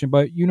rotation.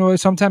 But, it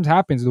sometimes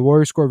happens. The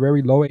Warriors score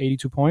very low at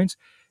 82 points.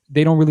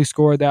 they don't really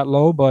score that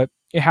low, but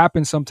it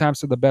happens sometimes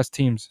to the best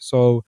teams.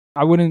 So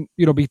I wouldn't,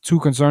 be too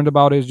concerned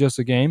about it. It's just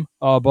a game.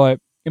 But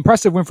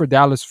impressive win for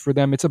Dallas for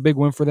them. It's a big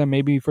win for them,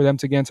 maybe for them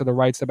to get into the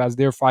right step as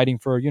they're fighting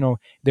for,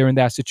 they're in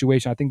that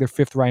situation. I think they're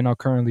fifth right now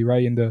currently,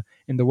 right, in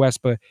the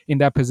West, but in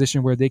that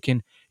position where they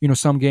can,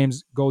 some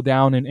games go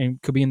down and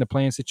could be in the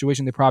playing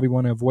situation. They probably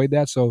want to avoid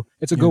that. So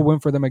it's a good Yeah. win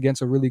for them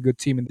against a really good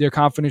team. And their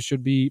confidence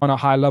should be on a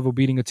high level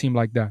beating a team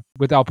like that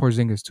without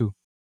Porzingis too.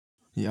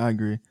 Yeah, I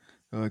agree.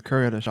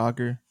 Curry had a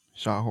shocker,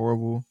 shot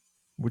horrible,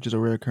 which is a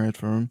rare occurrence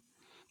for him.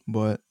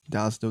 But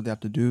Dallas still they have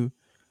to do.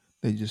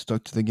 They just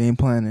stuck to the game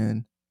plan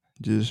and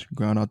just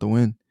ground out the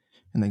win,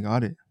 and they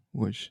got it.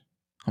 Which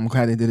I'm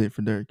glad they did it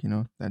for Dirk.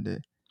 That day.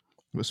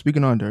 But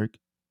speaking on Dirk,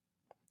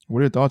 what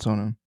are your thoughts on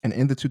him? And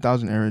in the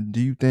 2000 era,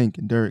 do you think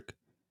Dirk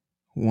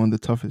won the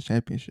toughest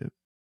championship?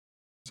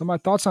 So my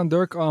thoughts on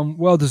Dirk,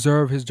 well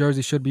deserved. His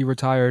jersey should be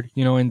retired.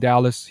 In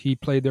Dallas, he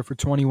played there for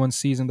 21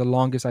 seasons, the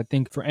longest I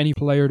think for any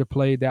player to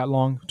play that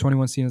long.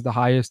 21 seasons, the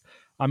highest.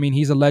 I mean,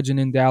 he's a legend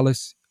in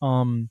Dallas.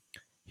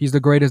 He's the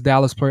greatest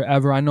Dallas player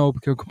ever. I know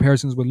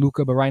comparisons with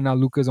Luka, but right now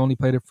Luka's only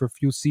played it for a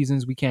few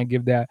seasons. We can't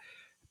give that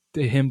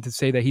to him to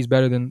say that he's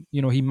better than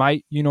he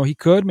might. He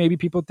could, maybe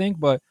people think,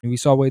 but we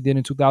saw what he did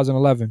in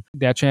 2011,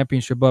 that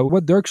championship. But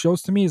what Dirk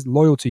shows to me is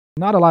loyalty.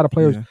 Not a lot of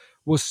players Yeah,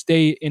 will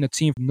stay in a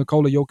team.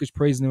 Nikola Jokic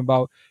praising him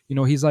about,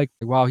 he's like,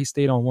 wow, he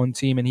stayed on one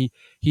team and he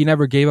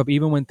never gave up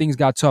even when things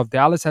got tough.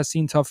 Dallas has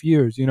seen tough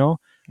years,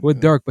 with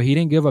yeah. Dirk, but he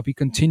didn't give up. He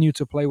continued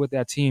to play with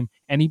that team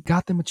and he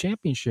got them a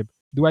championship.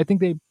 Do I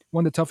think they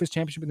won the toughest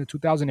championship in the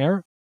 2000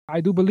 era? I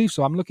do believe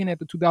so. I'm looking at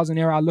the 2000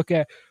 era. I look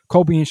at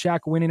Kobe and Shaq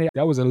winning it.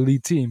 That was an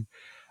elite team.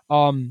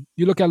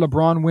 You look at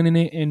LeBron winning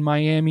it in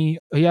Miami.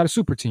 He had a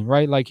super team,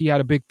 right? Like he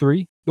had a big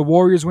three. The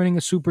Warriors winning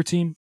a super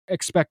team,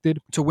 expected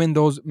to win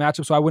those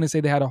matchups. So I wouldn't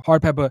say they had a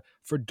hard path, but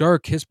for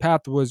Dirk, his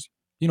path was,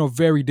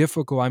 very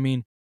difficult. I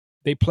mean,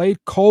 they played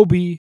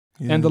Kobe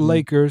and Yeah, the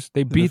Lakers.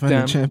 They the beat defending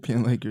them.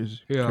 champion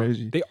Lakers. Yeah.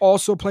 Crazy. They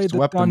also played the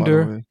Swept them, by the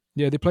Thunder. way.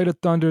 Yeah, they played the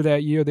Thunder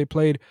that year. They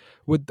played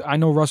with, I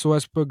know Russell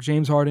Westbrook,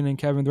 James Harden, and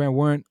Kevin Durant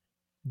weren't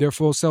their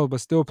full self, but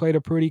still played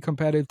a pretty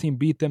competitive team,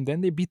 beat them.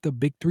 Then they beat the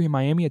Big Three in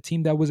Miami, a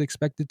team that was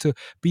expected to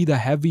be the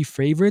heavy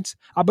favorites.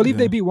 I believe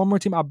they Yeah. beat one more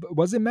team.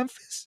 Was it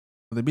Memphis?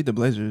 They beat the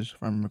Blazers,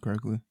 if I remember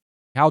correctly.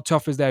 How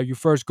tough is that? You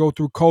first go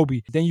through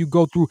Kobe, then you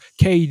go through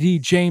KD,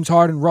 James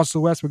Harden,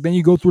 Russell Westbrook, then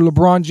you go through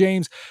LeBron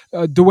James,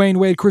 Dwayne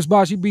Wade, Chris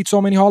Bosh. He beat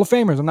so many Hall of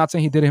Famers. I'm not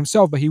saying he did it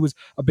himself, but he was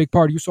a big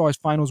part. You saw his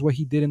finals, what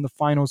he did in the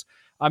finals.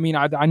 I mean,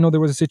 I know there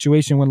was a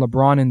situation when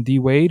LeBron and D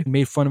Wade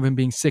made fun of him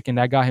being sick, and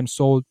that got him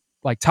sold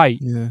like tight.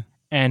 Yeah.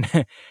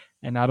 And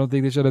and I don't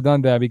think they should have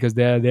done that because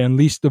they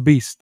unleashed the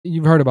beast.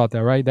 You've heard about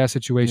that, right? That Yeah, I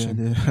situation.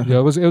 did. Yeah,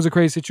 it was a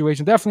crazy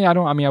situation. Definitely,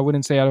 I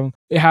wouldn't say I don't.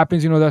 It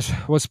happens. That's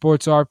what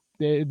sports are.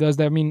 It does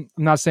that. I mean,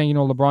 I'm not saying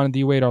LeBron and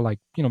D Wade are like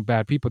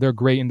bad people. They're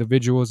great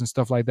individuals and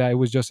stuff like that. It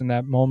was just in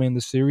that moment in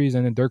the series,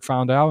 and then Dirk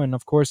found out, and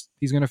of course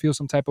he's gonna feel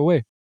some type of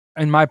way.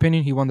 In my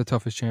opinion, he won the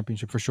toughest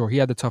championship for sure. He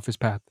had the toughest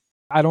path.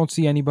 I don't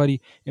see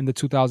anybody in the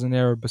 2000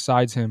 era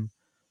besides him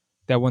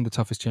that won the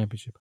toughest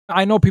championship.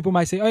 I know people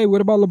might say, hey,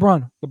 what about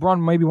LeBron?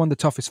 LeBron maybe won the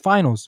toughest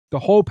finals. The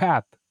whole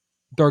path,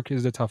 Dirk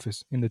is the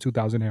toughest in the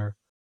 2000 era.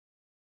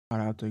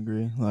 I'd have to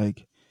agree.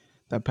 Like,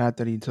 that path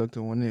that he took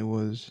to win it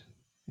was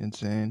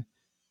insane.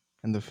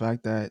 And the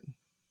fact that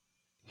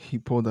he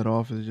pulled that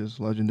off is just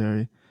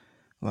legendary.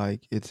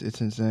 Like, it's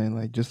insane.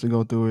 Like, just to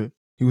go through it.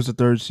 He was the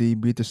third seed,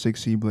 beat the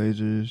six seed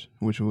Blazers,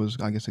 which was,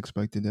 I guess,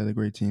 expected. They had a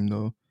great team,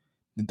 though.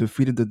 They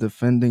defeated the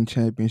defending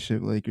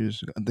championship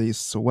Lakers. They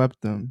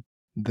swept them.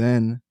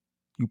 Then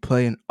you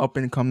play an up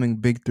and coming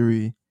big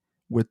three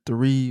with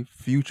three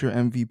future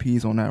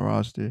MVPs on that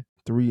roster,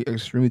 three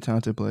extremely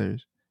talented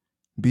players.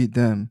 Beat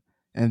them.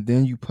 And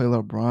then you play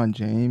LeBron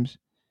James,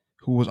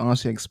 who was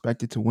honestly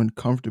expected to win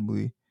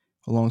comfortably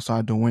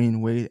alongside Dwayne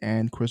Wade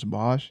and Chris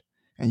Bosh,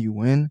 and you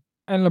win.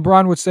 And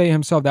LeBron would say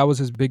himself that was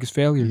his biggest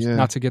failures, Yeah,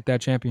 not to get that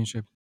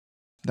championship.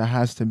 that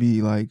has to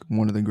be like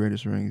one of the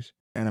greatest rings.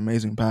 An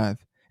amazing path.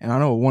 And I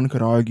know one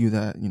could argue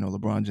that,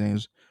 LeBron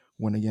James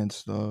went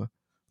against the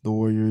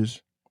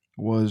Warriors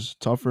was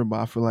tougher,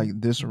 but I feel like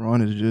this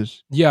run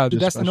is Yeah, just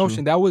that's the special.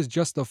 notion. That was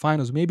just the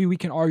finals. Maybe we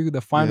can argue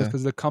the finals Yeah.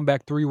 because the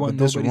comeback 3-1, But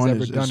this nobody's run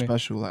ever is done it.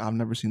 special. Like, I've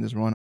never seen this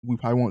run. We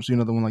probably won't see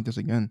another one like this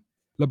again.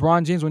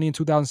 LeBron James, when he in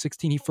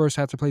 2016, he first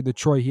had to play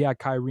Detroit. He had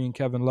Kyrie and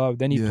Kevin Love.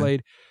 Then he Yeah.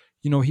 played,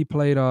 he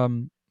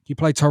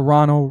played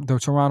Toronto, the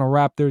Toronto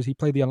Raptors. He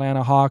played the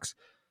Atlanta Hawks.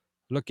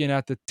 Looking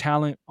at the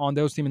talent on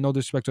those teams, and no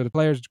disrespect to the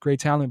players, great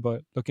talent,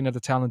 but looking at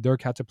the talent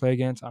Dirk had to play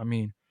against, I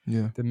mean,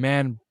 Yeah. the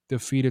man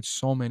defeated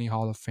so many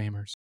Hall of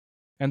Famers.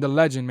 And the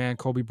legend, man,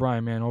 Kobe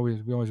Bryant, man,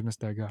 we always miss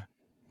that guy.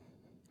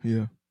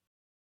 Yeah.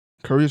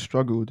 Curry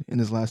struggled in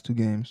his last two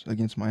games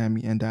against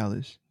Miami and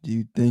Dallas. Do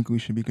you think we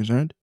should be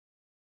concerned?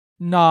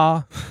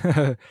 Nah.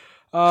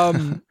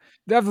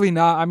 Definitely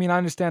not. I mean, I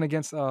understand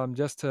against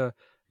just to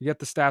get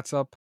the stats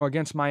up.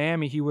 Against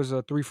Miami, he was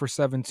a 3 for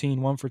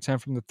 17, 1 for 10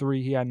 from the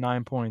three. He had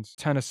 9 points,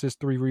 10 assists,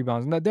 3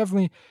 rebounds. And that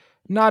definitely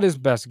not his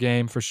best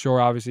game for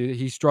sure. Obviously,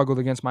 he struggled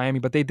against Miami,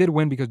 but they did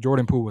win because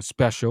Jordan Poole was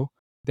special.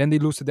 Then they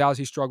lose to Dallas.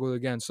 He struggled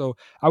again. So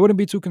I wouldn't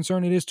be too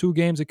concerned. It is 2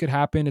 games. It could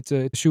happen. It's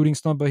a shooting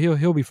slump, but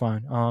he'll be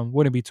fine.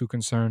 Wouldn't be too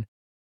concerned.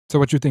 So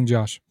what you think,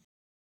 Josh?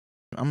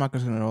 I'm not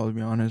concerned at all, to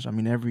be honest. I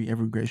mean, every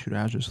great shooter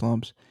has their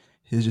slumps.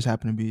 His just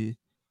happened to be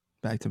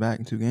back to back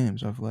in 2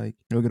 games. I feel like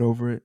he'll get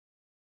over it.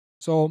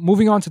 So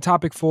moving on to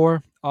topic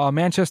 4,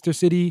 Manchester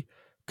City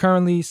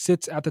currently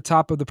sits at the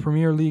top of the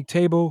Premier League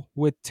table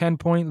with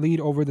 10-point lead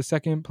over the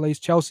second place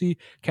Chelsea.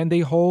 Can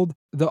they hold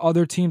the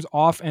other teams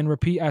off and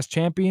repeat as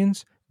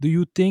champions? Do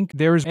you think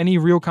there is any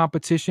real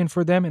competition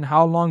for them, and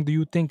how long do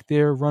you think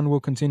their run will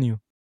continue?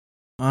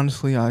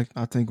 Honestly, I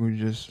think we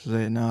just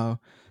say it now.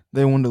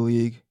 They won the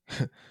league.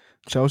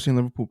 Chelsea and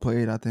Liverpool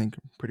played, I think,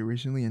 pretty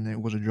recently, and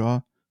it was a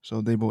draw.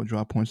 So they both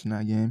dropped points in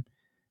that game.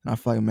 And I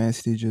feel like Man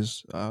City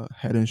just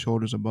head and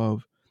shoulders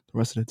above the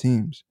rest of the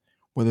teams.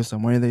 Whether it's the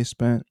money they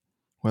spent,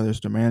 whether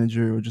it's the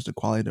manager or just the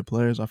quality of the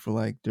players, I feel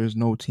like there's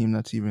no team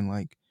that's even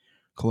like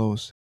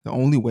close. The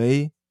only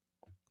way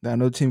that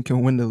another team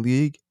can win the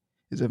league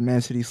is if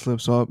Man City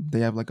slips up.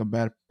 They have like a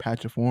bad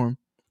patch of form,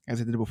 as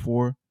they did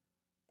before.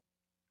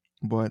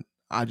 But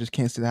I just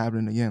can't see that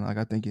happening again. Like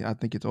I think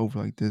it's over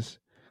like this.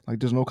 Like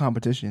there's no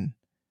competition.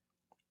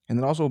 And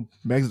it also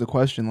begs the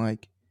question,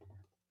 like,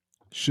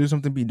 should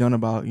something be done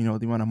about, the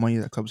amount of money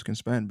that clubs can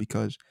spend?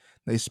 Because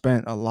they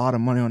spent a lot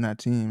of money on that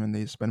team and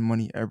they spend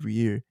money every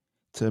year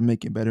to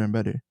make it better and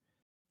better.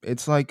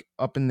 It's like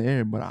up in the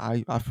air, but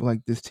I feel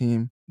like this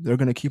team, they're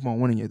gonna keep on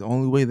winning it. The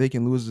only way they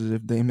can lose is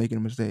if they make a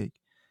mistake.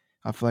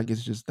 I feel like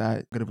it's just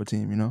that good of a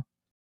team.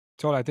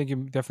 Totally, I think you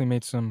definitely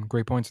made some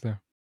great points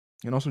there.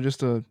 And also just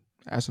to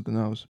add something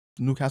else,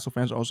 Newcastle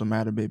fans are also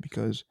mad a bit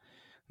because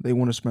they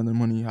want to spend their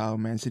money how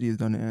Man City has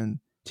done it, and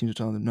teams are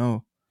telling them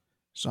no.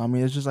 So I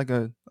mean, it's just like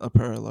a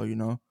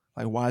parallel.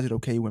 Like why is it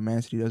okay when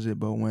Man City does it,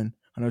 but when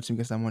another team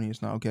gets that money,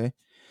 it's not okay?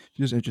 It's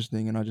just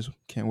interesting, and I just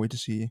can't wait to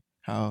see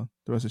how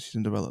the rest of the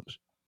season develops.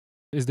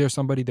 Is there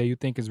somebody that you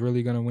think is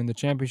really going to win the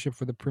championship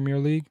for the Premier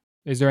League?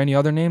 Is there any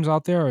other names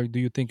out there, or do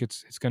you think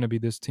it's going to be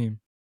this team?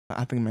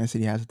 I think Man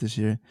City has it this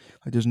year.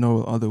 Like there's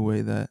no other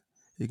way that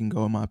it can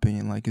go, in my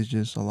opinion. Like it's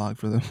just a lock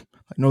for them.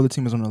 Like no other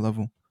team is on their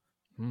level.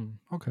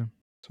 Okay.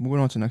 So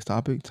moving on to the next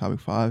topic, topic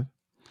 5.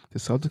 The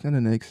Celtics and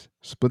the Knicks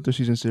split their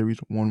season series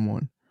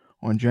 1-1.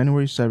 On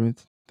January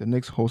 7th, the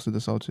Knicks hosted the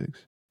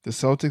Celtics. The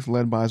Celtics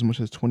led by as much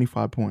as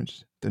 25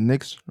 points. The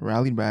Knicks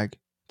rallied back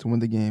to win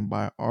the game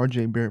by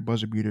R.J. Barrett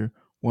buzzer beater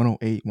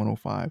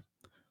 108-105.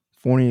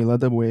 Fournier led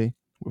the way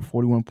with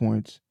 41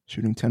 points,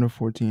 shooting 10 of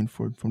 14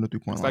 from the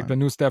three-point It's like the line.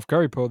 new Steph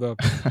Curry pulled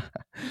up.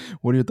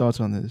 What are your thoughts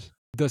on this?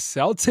 The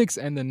Celtics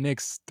and the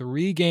Knicks,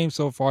 3 games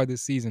so far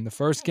this season. The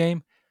first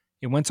game,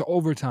 it went to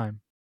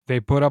overtime. They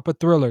put up a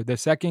thriller. The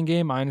second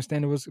game, I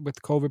understand it was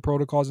with COVID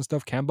protocols and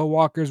stuff. Kemba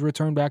Walker's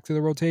returned back to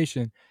the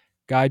rotation.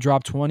 Guy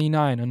dropped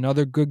 29.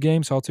 Another good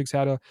game. Celtics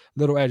had a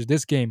little edge.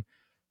 This game,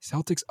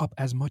 Celtics up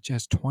as much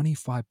as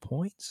 25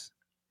 points.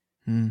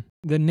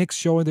 The Knicks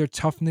showing their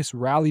toughness,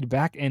 rallied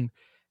back, and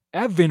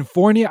Evan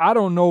Fournier, I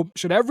don't know.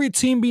 Should every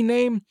team be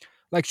named?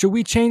 Like, should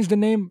we change the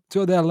name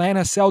to the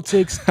Atlanta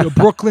Celtics, the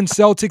Brooklyn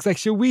Celtics? Like,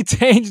 should we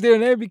change their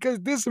name? Because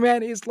this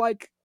man is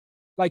like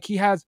he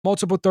has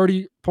multiple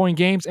 30-point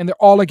games, and they're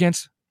all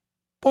against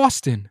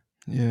Boston.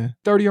 Yeah.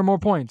 30 or more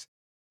points.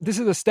 This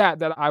is a stat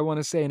that I want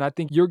to say, and I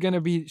think you're going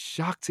to be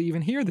shocked to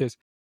even hear this.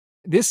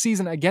 This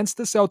season against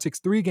the Celtics,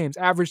 3 games,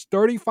 averaged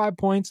 35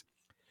 points,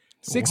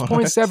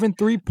 6.7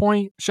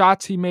 3-point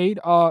shots he made,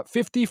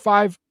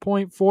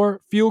 55.4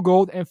 field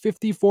goal, and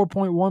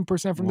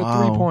 54.1% from the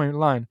 3-point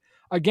line.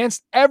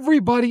 Against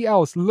everybody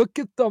else, look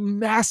at the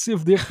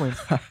massive difference.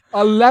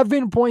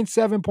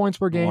 11.7 points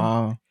per game.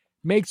 Wow.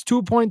 Makes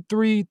 2.3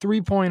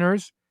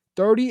 3-pointers,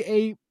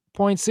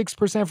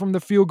 38.6% from the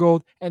field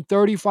goal, and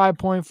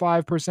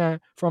 35.5%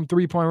 from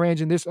 3-point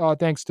range. And this,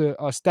 thanks to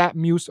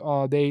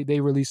StatMuse, they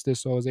released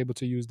this, so I was able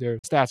to use their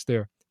stats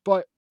there.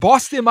 But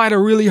Boston might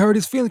have really hurt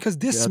his feelings because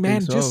this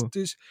man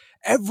just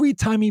every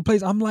time he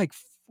plays, I'm like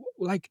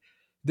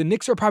the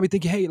Knicks are probably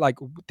thinking, hey, like,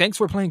 thanks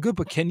for playing good,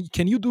 but can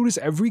you do this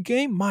every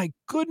game? My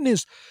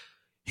goodness,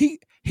 he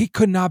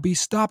could not be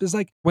stopped. It's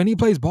like when he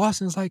plays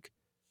Boston, it's like,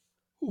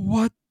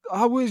 what?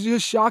 I was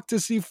just shocked to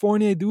see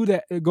Fournier do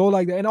that, go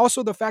like that, and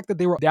also the fact that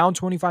they were down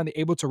 25 and they're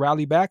able to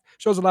rally back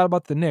shows a lot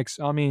about the Knicks.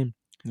 I mean,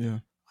 yeah.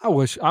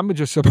 I'm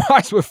just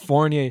surprised with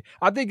Fournier.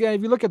 I think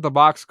if you look at the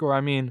box score, I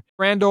mean,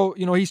 Randall,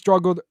 he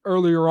struggled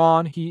earlier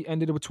on. He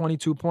ended with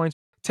 22 points.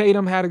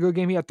 Tatum had a good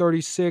game. He had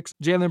 36.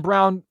 Jaylen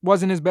Brown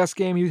wasn't his best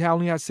game. He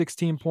only had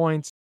 16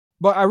 points.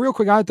 But real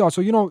quick, I thought,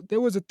 so,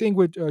 there was a thing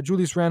with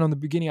Julius Randle in the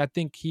beginning. I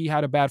think he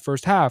had a bad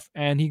first half,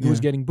 and he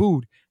was getting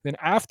booed. Then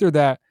after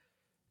that,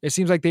 it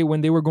seems like when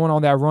they were going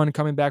on that run,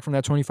 coming back from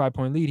that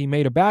 25-point lead, he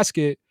made a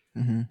basket,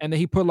 and then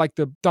he put like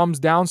the thumbs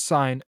down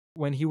sign.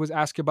 When he was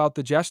asked about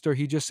the gesture,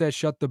 he just said,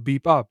 "Shut the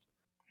beep up."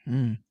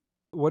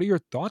 What are your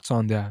thoughts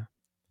on that?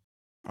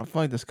 I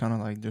feel like that's kind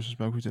of like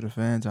disrespectful to the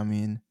fans. I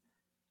mean,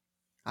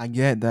 I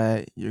get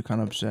that you're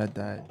kind of upset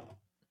that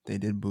they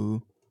did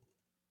boo,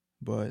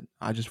 but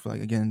I just feel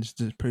like, again, it's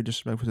just pretty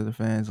disrespectful to the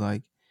fans.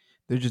 Like,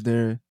 they're just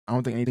there. I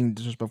don't think anything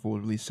disrespectful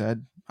was really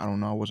said I don't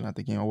know. I wasn't at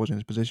the game. I wasn't in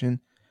his position,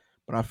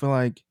 but I feel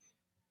like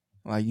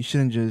you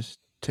shouldn't just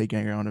take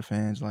anger on the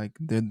fans. Like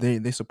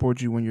they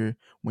support you when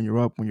you're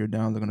up, when you're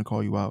down. They're gonna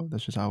call you out.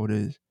 That's just how it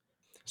is.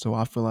 So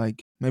I feel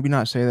like maybe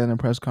not say that in a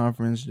press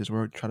conference. Just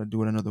work, try to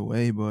do it another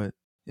way, but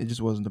it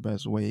just wasn't the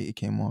best way it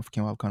came off.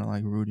 Came off kind of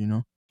like rude, you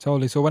know.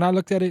 Totally. So when I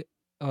looked at it,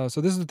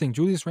 so this is the thing.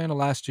 Julius Randle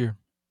last year,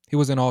 he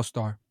was an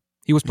all-star.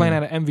 He was playing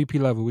Yeah, at an MVP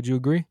level. Would you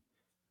agree?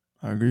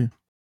 I agree.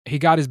 He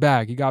got his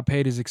bag. He got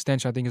paid his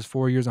extension. I think it's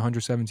 4 years,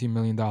 $117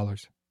 million.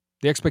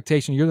 The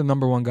expectation, you're the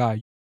number one guy.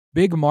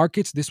 Big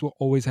markets, this will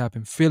always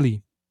happen.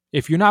 Philly,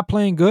 if you're not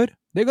playing good,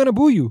 they're going to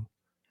boo you.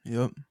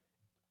 Yep.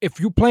 If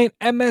you're playing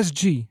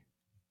MSG,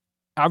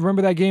 I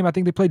remember that game. I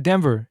think they played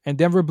Denver, and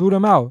Denver blew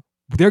them out.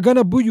 They're going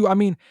to boo you. I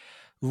mean,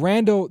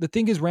 Randall, the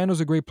thing is,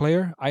 Randall's a great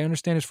player. I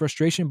understand his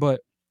frustration,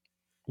 but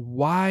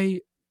why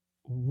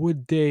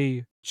would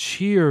they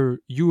cheer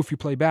you if you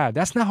play bad?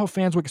 That's not how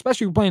fans work,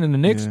 especially if you're playing in the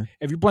Knicks. Yeah.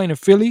 If you're playing in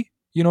Philly,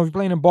 if you're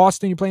playing in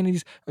Boston, you're playing in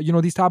these,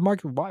 these top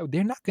markets, why?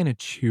 They're not going to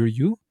cheer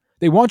you.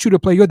 They want you to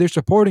play good. They're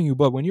supporting you.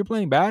 But when you're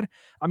playing bad,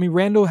 I mean,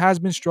 Randall has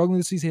been struggling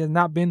this season. He has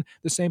not been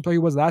the same player he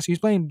was last year. He's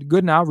playing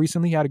good now.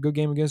 Recently, he had a good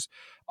game against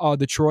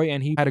Detroit,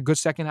 and he had a good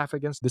second half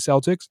against the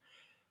Celtics.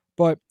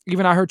 But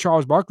even I heard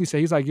Charles Barkley say,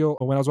 he's like, yo,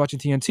 when I was watching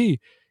TNT,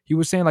 he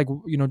was saying, like,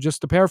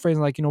 just to paraphrase,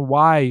 like,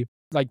 why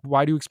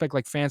do you expect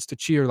like fans to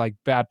cheer like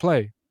bad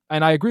play?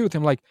 And I agree with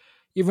him. Like,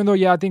 even though,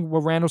 yeah, I think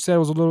what Randall said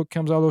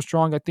comes out a little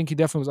strong. I think he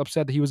definitely was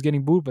upset that he was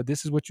getting booed, but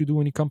this is what you do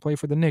when you come play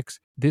for the Knicks.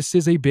 This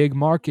is a big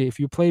market. If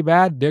you play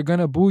bad, they're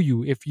gonna boo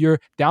you. If you're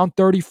down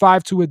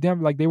 35 to a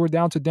Denver, like they were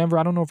down to Denver,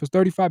 I don't know if it's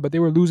 35, but they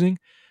were losing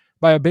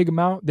by a big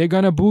amount, they're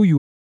gonna boo you.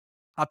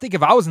 I think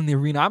if I was in the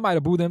arena, I might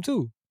have booed them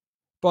too.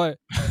 But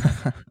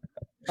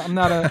I'm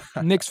not a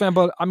Knicks fan,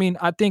 but I mean,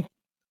 I think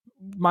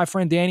my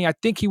friend Danny, I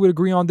think he would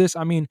agree on this.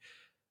 I mean,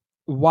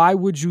 why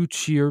would you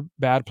cheer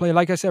bad play?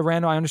 Like I said,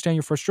 Randall, I understand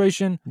your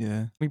frustration.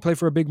 Yeah. We play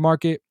for a big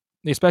market,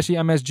 especially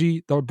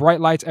MSG. The bright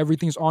lights,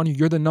 everything's on you.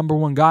 You're the number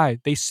one guy.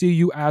 They see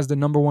you as the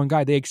number one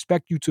guy. They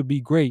expect you to be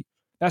great.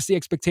 That's the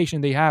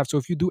expectation they have. So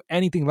if you do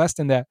anything less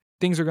than that,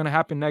 things are going to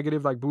happen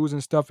negative, like boos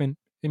and stuff. And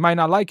they might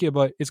not like it,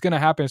 but it's going to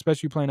happen,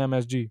 especially playing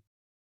MSG.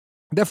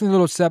 Definitely a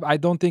little step. I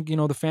don't think,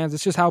 the fans,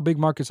 it's just how big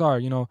markets are,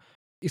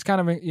 It's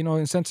kind of, in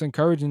a sense,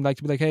 encouraging, like,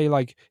 to be like, hey,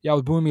 like, yeah, I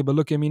was booing me, but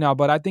look at me now.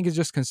 But I think it's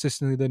just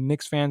consistently the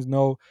Knicks fans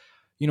know,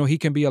 he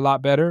can be a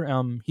lot better.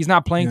 He's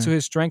not playing Yeah. to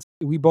his strengths.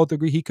 We both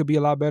agree he could be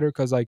a lot better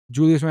because, like,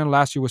 Julius Randle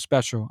last year was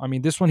special. I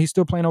mean, this one, he's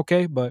still playing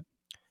okay, but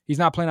he's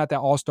not playing at that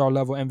all-star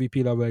level,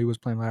 MVP level that he was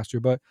playing last year.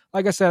 But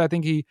like I said, I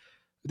think it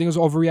was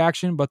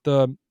overreaction. But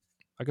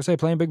like I said,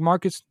 playing big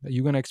markets,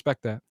 you're going to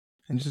expect that.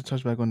 And just to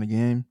touch back on the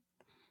game,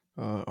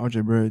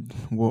 RJ Barrett,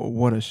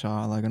 what a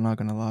shot! Like I'm not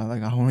gonna lie,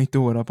 like when he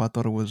threw it up, I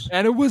thought it was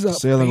And it was a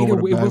sailing over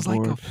the fadeaway.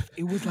 backboard.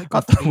 It was like I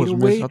a thought it was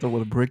missed. fadeaway. I thought it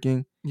was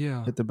bricking.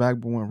 Yeah. Hit the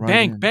backboard, went right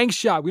Bank, in. bank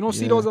shot. We don't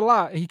see Yeah. those a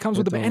lot. He comes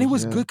with the bank. And it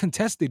was yeah. good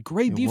contested.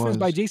 Great It defense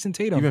by was. Jason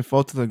Tatum. Even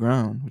fell to the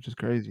ground, which is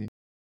crazy.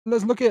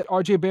 Let's look at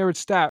RJ Barrett's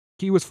stat.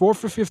 He was 4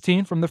 for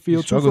 15 from the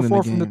field, 2 struggled for in the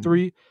 4 from the game.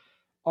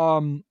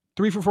 3,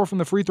 3 for 4 from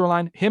the free throw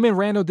line. Him and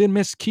Randall did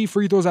miss key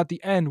free throws at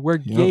the end where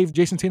it Yep. gave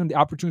Jason Tatum the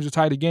opportunity to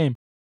tie the game.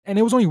 And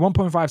it was only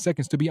 1.5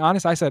 seconds. To be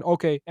honest, I said,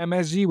 okay,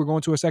 MSG, we're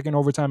going to a second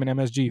overtime in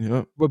MSG.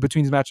 Yep. But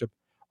between this matchup,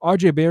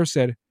 RJ Barrett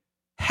said,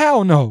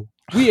 hell no.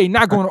 We ain't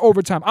not going to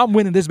overtime. I'm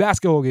winning this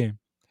basketball game.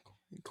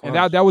 Clutch.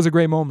 And that was a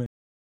great moment.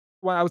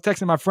 When I was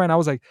texting my friend, I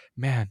was like,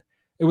 man,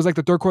 it was like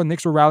the third quarter,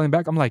 Knicks were rallying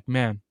back. I'm like,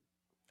 man,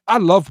 I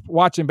love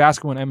watching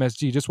basketball in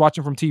MSG, just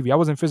watching from TV. I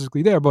wasn't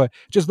physically there, but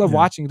just love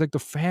watching. Like the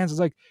fans, it's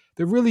like,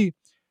 they're really,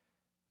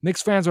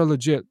 Knicks fans are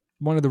legit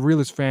one of the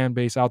realest fan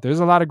base out there.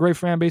 There's a lot of great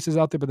fan bases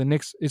out there, but the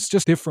Knicks, it's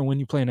just different when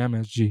you play in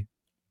MSG.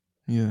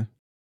 Yeah.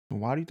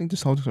 Why do you think the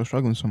Celtics are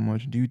struggling so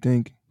much? Do you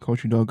think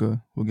Coach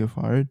Udoka will get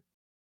fired?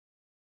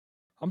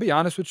 I'll be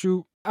honest with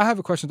you. I have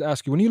a question to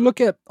ask you. When you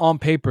look at, on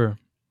paper,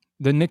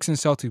 the Knicks and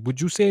Celtics, would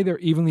you say they're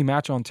evenly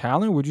matched on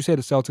talent, or would you say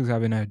the Celtics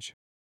have an edge?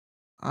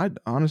 I'd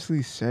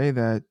honestly say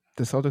that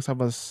the Celtics have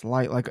a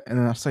slight, like,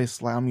 and I say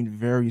slight, I mean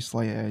very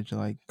slight edge,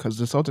 like, because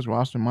the Celtics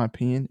roster, in my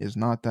opinion, is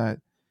not that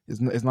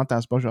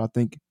special. I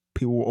think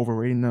people were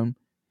overrating them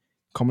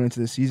coming into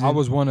the season. I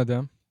was one of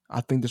them.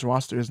 I think this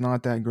roster is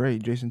not that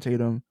great. Jason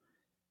Tatum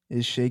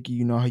is shaky.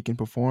 You know how he can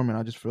perform, and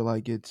I just feel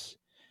like it's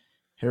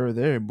here or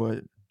there.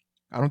 But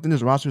I don't think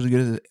this roster is as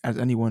good as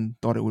anyone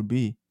thought it would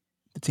be.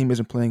 The team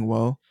isn't playing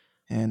well,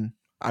 and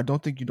I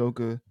don't think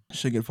Udoka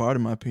should get fired,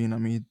 in my opinion. I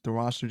mean, the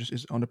roster just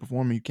is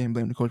underperforming. You can't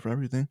blame the coach for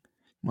everything,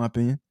 in my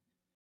opinion.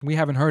 We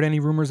haven't heard any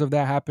rumors of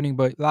that happening,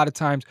 but a lot of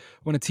times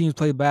when a team's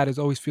play bad, it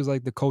always feels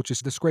like the coach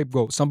is the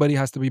scapegoat. Somebody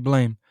has to be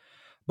blamed.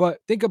 But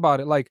think about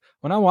it. Like,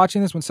 when I'm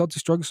watching this, when Celtics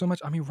struggle so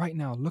much, I mean, right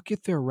now, look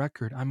at their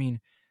record. I mean,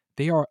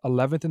 they are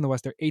 11th in the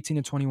West. They're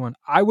 18-21.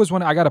 I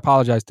got to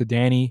apologize to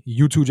Danny,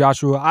 you too,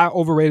 Joshua. I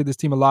overrated this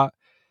team a lot.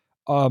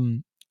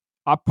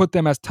 I put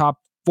them as top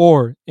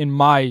 4 in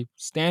my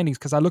standings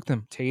because I looked at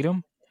them.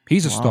 Tatum,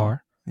 he's a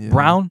star. Yeah.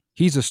 Brown,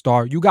 he's a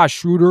star. You got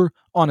Schroeder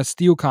on a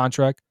steal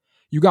contract.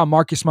 You got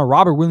Marcus Smart,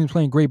 Robert Williams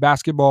playing great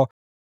basketball.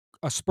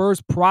 a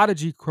Spurs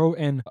prodigy, Crow,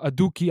 and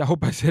Aduki. I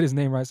hope I said his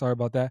name right. Sorry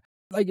about that.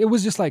 Like, it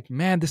was just like,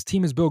 man, this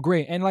team is built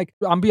great. And like,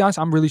 I'm be honest,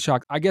 I'm really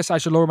shocked. I guess I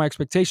should lower my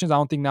expectations. I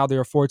don't think now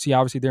they're a 4T.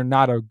 Obviously, they're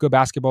not a good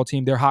basketball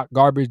team. They're hot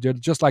garbage. They're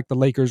just like the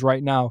Lakers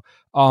right now.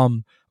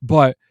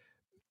 But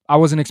I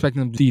wasn't expecting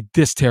them to be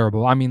this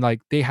terrible. I mean,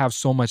 like, they have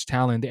so much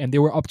talent and they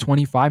were up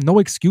 25. No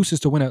excuses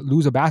to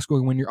lose a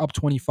basketball when you're up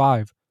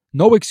 25.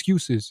 No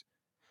excuses.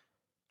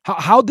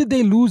 How did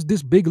they lose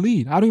this big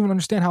lead? I don't even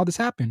understand how this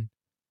happened.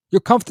 You're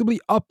comfortably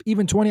up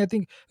even 20. I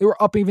think they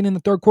were up even in the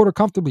third quarter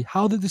comfortably.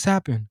 How did this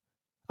happen?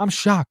 I'm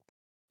shocked.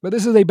 But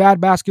this is a bad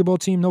basketball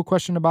team, no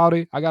question about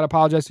it. I got to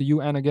apologize to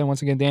you and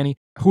once again, Danny.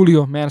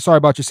 Julio, man, sorry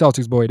about your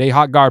Celtics, boy. They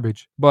hot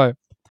garbage. But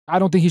I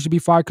don't think he should be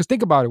fired because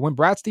think about it. When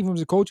Brad Stevens was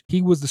the coach,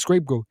 he was the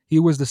scapegoat. He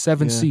was the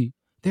 7th seed.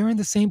 They're in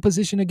the same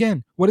position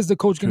again. What is the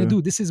coach going to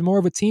do? This is more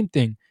of a team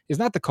thing. It's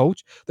not the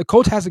coach. The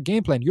coach has a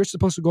game plan. You're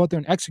supposed to go out there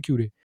and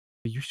execute it.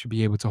 You should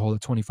be able to hold a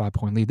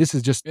 25-point lead. This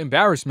is just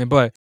embarrassment.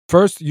 But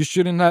first, you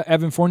shouldn't let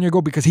Evan Fournier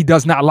go because he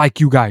does not like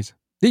you guys.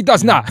 He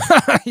does not.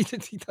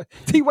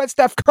 He went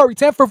Steph Curry,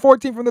 10 for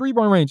 14 from the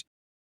rebound range.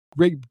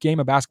 Great game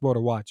of basketball to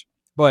watch.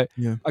 But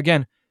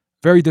again,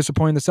 very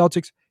disappointing. The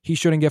Celtics, he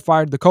shouldn't get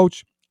fired, the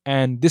coach.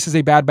 And this is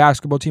a bad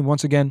basketball team.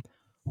 Once again,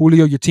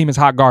 Julio, your team is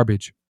hot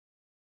garbage.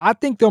 I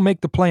think they'll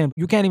make the play-in.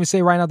 You can't even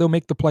say right now they'll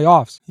make the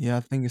playoffs. Yeah,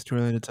 I think it's too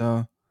early to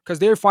tell. Because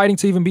they're fighting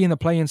to even be in the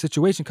play-in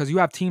situation. Because you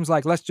have teams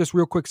like, let's just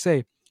real quick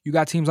say, you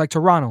got teams like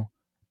Toronto.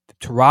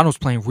 Toronto's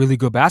playing really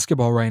good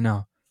basketball right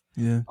now.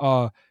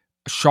 Yeah.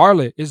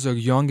 Charlotte is a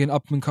young and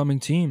up-and-coming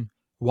team.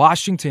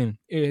 Washington,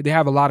 they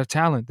have a lot of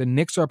talent. The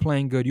Knicks are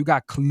playing good. You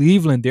got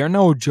Cleveland. They're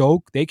no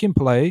joke. They can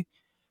play.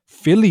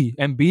 Philly,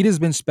 Embiid has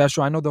been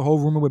special. I know the whole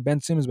rumor with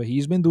Ben Simmons, but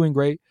he's been doing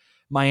great.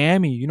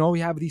 Miami, we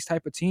have these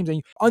type of teams.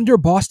 And under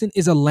Boston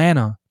is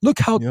Atlanta. Look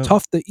how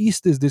tough the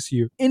East is this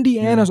year.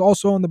 Indiana's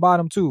also on the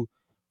bottom too,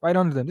 right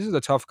under them. This is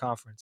a tough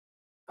conference.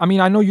 I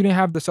mean, I know you didn't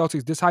have the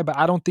Celtics this high, but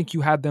I don't think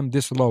you had them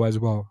this low as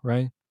well,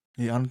 right?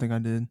 Yeah, I don't think I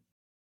did.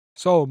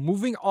 So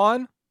moving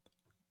on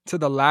to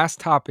the last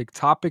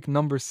topic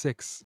number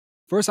 6.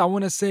 First, I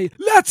want to say,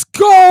 let's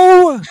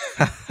go!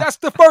 That's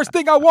the first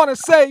thing I want to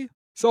say.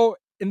 So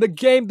in the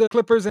game, the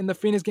Clippers and the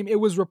Phoenix game, it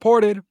was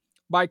reported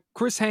by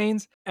Chris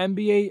Haynes,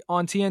 NBA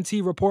on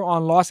TNT, report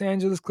on Los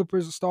Angeles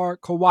Clippers star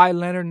Kawhi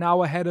Leonard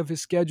now ahead of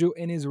his schedule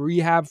in his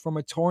rehab from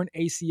a torn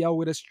ACL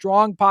with a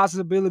strong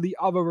possibility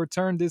of a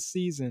return this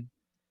season.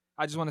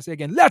 I just want to say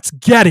again, let's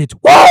get it.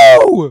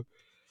 Whoa!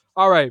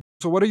 All right.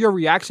 So what are your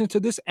reactions to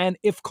this? And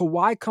if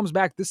Kawhi comes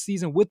back this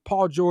season with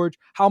Paul George,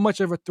 how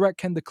much of a threat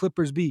can the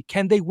Clippers be?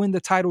 Can they win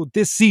the title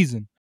this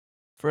season?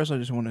 First, I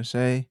just want to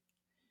say,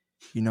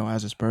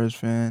 as a Spurs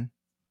fan,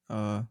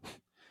 I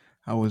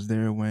was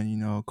there when,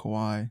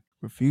 Kawhi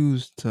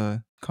refused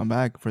to come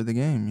back for the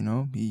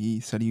game, He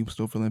said he was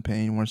still feeling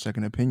pain, one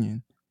second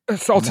opinion.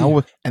 Salty.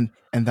 And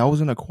that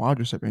wasn't a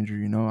quadricep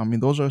injury, I mean,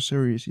 those are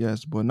serious,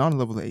 yes, but not on the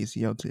level of the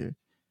ACL tear.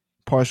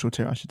 Partial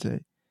tear, I should say.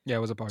 Yeah, it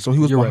was a partial. So he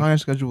was behind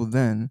schedule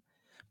then,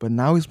 but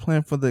now he's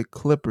playing for the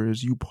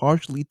Clippers. You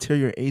partially tear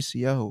your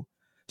ACL.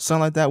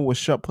 Something like that will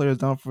shut players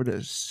down for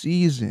the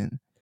season.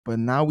 But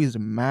now he's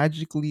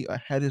magically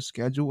ahead of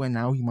schedule, and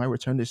now he might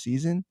return this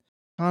season.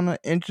 Kind of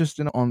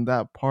interested on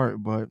that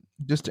part, but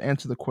just to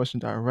answer the question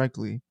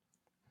directly,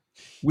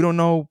 we don't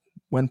know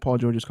when Paul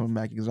George is coming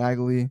back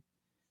exactly.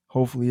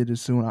 Hopefully it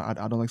is soon. I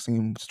don't like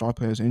seeing star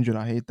players injured.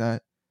 I hate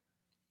that.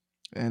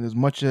 And as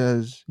much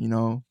as,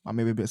 I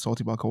may be a bit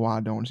salty about Kawhi, I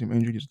don't want to see him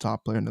injured. He's a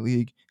top player in the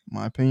league, in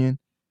my opinion.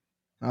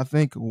 I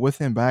think with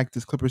him back,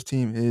 this Clippers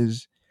team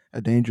is a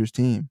dangerous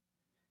team.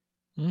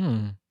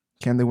 Can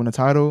they win a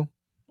title?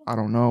 I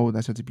don't know.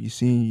 That's yet to be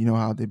seen. You know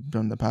how they've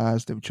done in the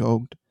past. They've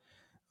choked.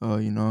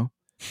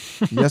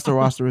 Yes, the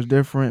roster is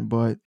different,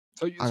 but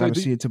I got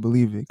to see it to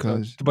believe it.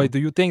 But do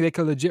you think they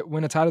could legit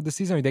win a title this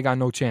season or they got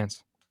no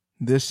chance?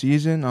 This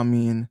season, I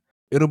mean,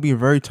 it'll be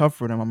very tough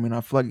for them. I mean,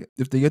 I feel like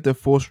if they get their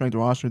full strength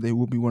roster, they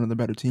will be one of the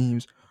better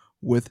teams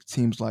with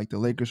teams like the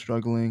Lakers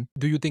struggling.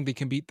 Do you think they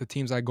can beat the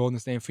teams like Golden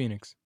State and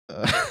Phoenix?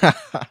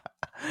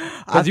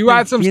 Because you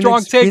had some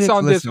strong takes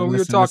on this when we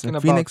were talking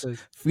about this.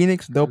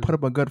 Phoenix, they'll put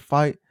up a good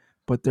fight,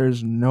 but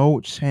there's no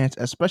chance,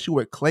 especially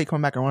with Klay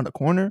coming back around the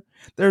corner,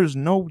 there's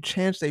no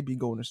chance they beat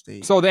Golden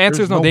State. So the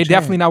answer is no. They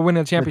definitely not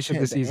winning a championship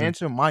this season.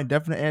 My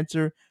definite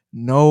answer,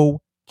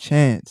 no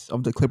chance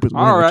of the Clippers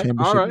winning the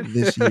championship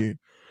this year.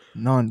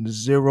 None.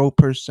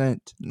 0%.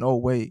 No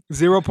way.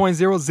 0.0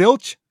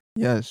 zilch?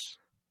 Yes.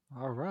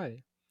 All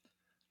right.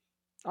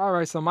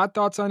 So my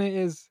thoughts on it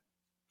is,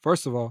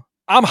 first of all,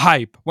 I'm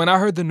hype. When I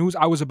heard the news,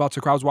 I was about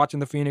to cry. I was watching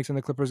the Phoenix and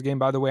the Clippers game.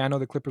 By the way, I know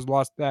the Clippers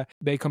lost that.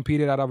 They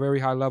competed at a very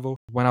high level.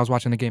 When I was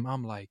watching the game,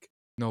 I'm like,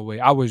 no way.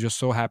 I was just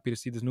so happy to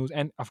see this news.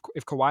 And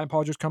if Kawhi and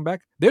Paul George come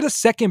back, they're the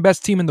second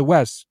best team in the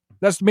West.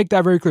 Let's make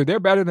that very clear. They're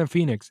better than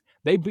Phoenix.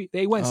 They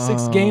went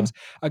 6 games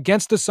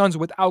against the Suns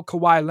without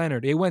Kawhi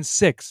Leonard. They went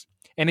 6.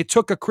 And it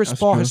took a Chris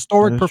Paul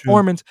historic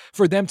performance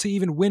for them to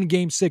even win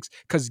Game 6.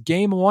 Because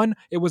Game 1,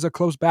 it was a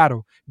close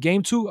battle.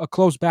 Game 2, a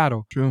close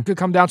battle. True. It could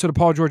come down to the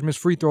Paul George missed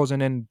free throws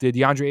and then the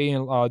DeAndre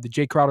Ayton, the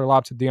Jay Crowder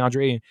lob to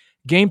DeAndre Ayton.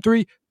 Game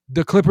 3,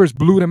 the Clippers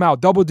blew them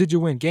out. Double-digit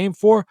win. Game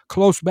 4,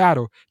 close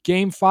battle.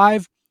 Game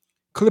 5,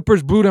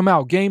 Clippers blew them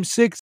out. Game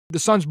 6, the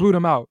Suns blew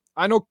them out.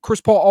 I know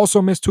Chris Paul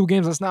also missed 2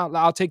 games.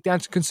 I'll take that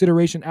into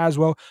consideration as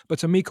well. But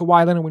to me,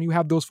 Kawhi Leonard, when you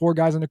have those 4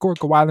 guys on the court,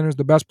 Kawhi Leonard is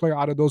the best player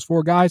out of those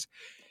 4 guys.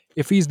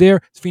 If he's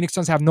there, Phoenix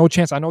Suns have no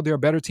chance. I know they're a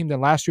better team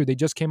than last year. They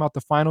just came out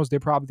the finals.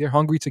 They're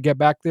hungry to get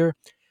back there.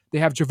 They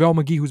have JaVale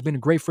McGee, who's been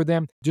great for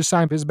them. Just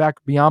signed his back,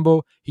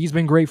 Biyombo. He's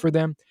been great for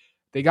them.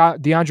 They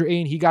got DeAndre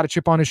Ayton. He got a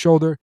chip on his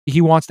shoulder.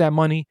 He wants that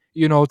money.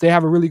 They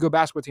have a really good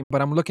basketball team.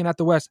 But I'm looking at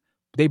the West.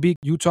 They beat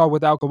Utah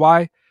without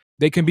Kawhi.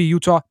 They can be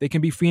Utah. They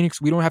can be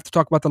Phoenix. We don't have to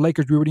talk about the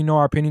Lakers. We already know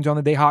our opinions on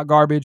it. They hot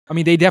garbage. I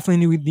mean, they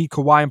definitely need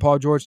Kawhi and Paul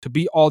George to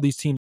beat all these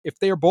teams. If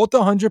they are both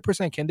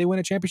 100%, can they win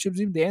a championship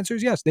team? The answer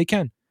is yes, they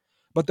can.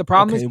 But the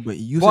problem is, but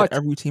you said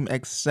every team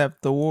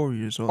except the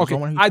Warriors. So okay,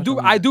 I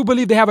do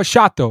believe they have a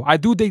shot though. I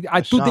do think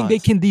they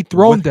can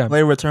dethrone with them.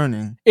 Clay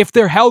returning. If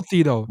they're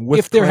healthy though.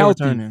 If they're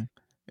healthy. Returning.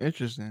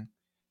 Interesting.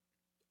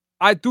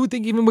 I do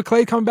think even with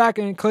Clay coming back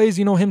and Clay's,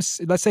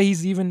 let's say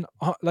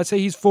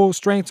he's full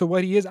strength to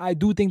what he is, I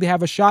do think they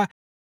have a shot.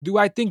 Do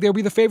I think they'll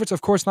be the favorites?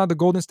 Of course not, the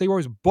Golden State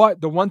Warriors.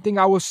 But the one thing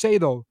I will say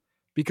though,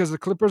 because the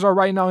Clippers are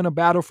right now in a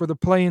battle for the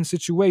play-in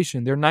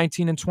situation. They're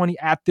 19-20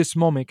 at this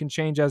moment. It can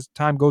change as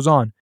time goes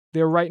on.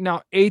 They're right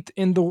now 8th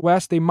in the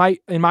West. They might,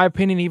 in my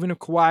opinion, even if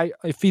Kawhi,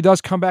 if he does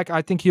come back,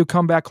 I think he'll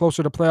come back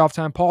closer to playoff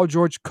time. Paul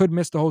George could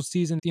miss the whole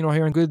season.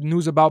 Hearing good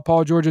news about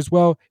Paul George as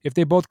well. If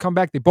they both come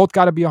back, they both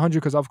got to be 100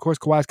 because, of course,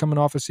 Kawhi's coming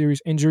off a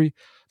serious injury.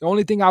 The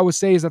only thing I would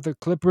say is that the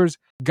Clippers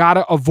got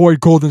to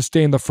avoid Golden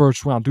State in the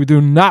first round. We do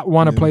not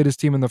want to play this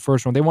team in the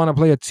first round. They want to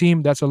play a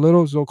team that's a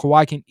little so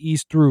Kawhi can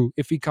ease through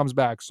if he comes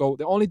back. So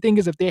the only thing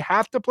is if they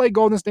have to play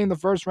Golden State in the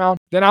first round,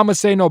 then I'm going to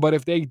say no. But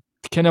if they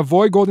can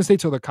avoid Golden State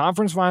till the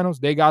conference finals,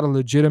 they got a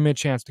legitimate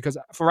chance. Because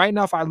for right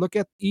now, if I look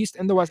at East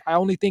and the West, I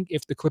only think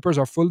if the Clippers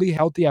are fully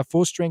healthy at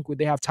full strength,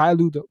 they have Ty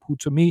Lue, who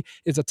to me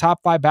is a top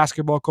 5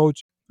 basketball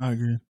coach. I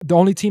agree. The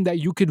only team that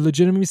you could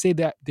legitimately say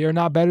that they're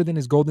not better than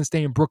is Golden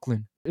State and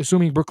Brooklyn,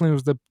 assuming Brooklyn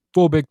was the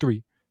full big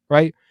 3,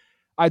 right?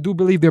 I do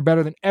believe they're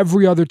better than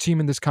every other team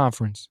in this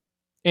conference,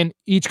 in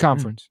each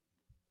conference.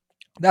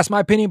 That's my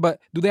opinion, but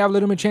do they have a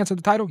legitimate chance at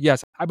the title?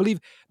 Yes. I believe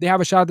they have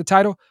a shot at the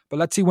title, but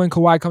let's see when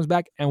Kawhi comes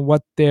back and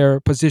what their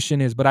position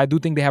is. But I do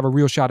think they have a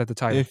real shot at the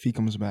title. If he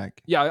comes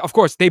back. Yeah, of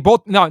course. They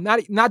both, no,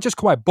 not just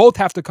Kawhi. Both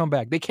have to come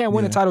back. They can't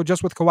win a title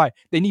just with Kawhi.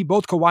 They need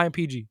both Kawhi and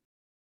PG.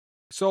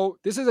 So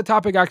this is a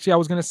topic actually I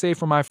was going to say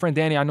for my friend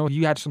Danny. I know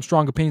you had some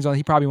strong opinions on it.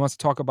 He probably wants to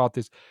talk about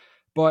this.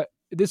 But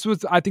this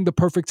was, I think, the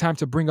perfect time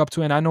to bring up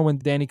to it. And I know when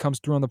Danny comes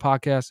through on the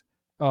podcast,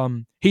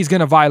 he's going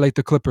to violate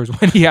the Clippers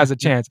when he has a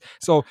chance.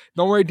 So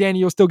don't worry, Danny,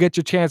 you'll still get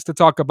your chance to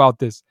talk about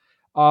this.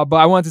 But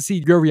I wanted to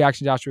see your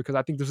reaction, Joshua, because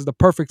I think this is the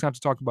perfect time to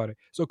talk about it.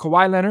 So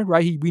Kawhi Leonard,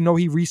 right? We know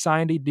he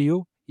re-signed a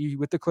deal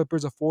with the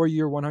Clippers, a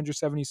 4-year,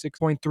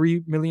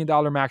 $176.3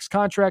 million max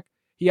contract.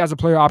 He has a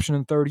player option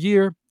in the 3rd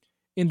year.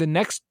 In the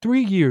next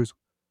 3 years,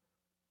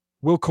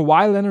 will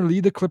Kawhi Leonard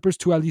lead the Clippers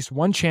to at least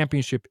one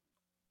championship?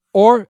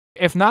 Or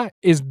if not,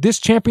 is this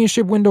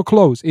championship window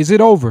closed? Is it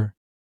over?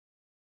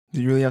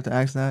 Do you really have to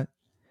ask that?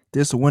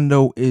 This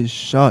window is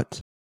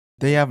shut.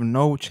 They have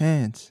no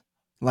chance.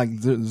 Like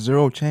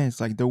zero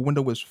chance. Like their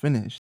window was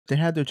finished. They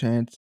had their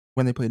chance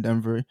when they played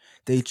Denver.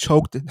 They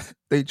choked.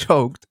 They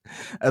choked.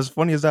 As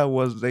funny as that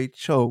was, they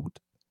choked.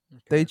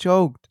 Okay. They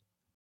choked.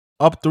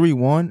 Up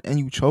 3-1 and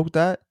you choked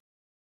that?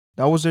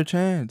 That was their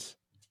chance.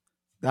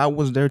 That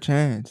was their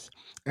chance.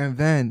 And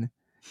then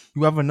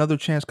you have another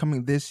chance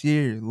coming this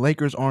year.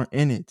 Lakers aren't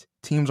in it.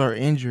 Teams are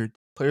injured.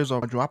 Players are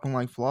dropping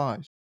like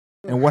flies.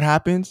 And what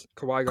happens?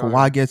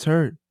 Kawhi gets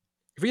hurt.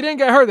 If he didn't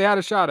get hurt, they had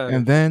a shot at it.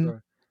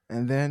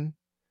 And then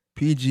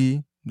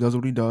PG does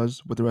what he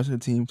does with the rest of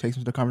the team, takes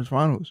them to the conference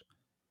finals.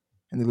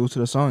 And they lose to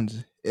the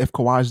Suns. If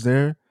Kawhi's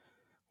there,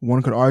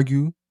 one could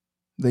argue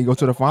they go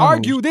to the finals.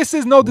 Argue? This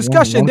is no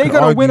discussion. They're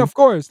going to win, of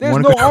course. There's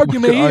no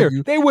argument here.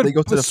 They would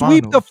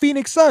sweep the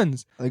Phoenix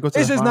Suns.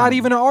 This is not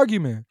even an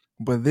argument.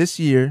 But this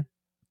year,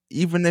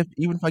 even if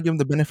I give them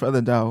the benefit of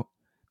the doubt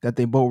that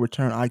they both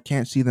return, I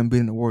can't see them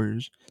beating the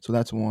Warriors. So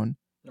that's one.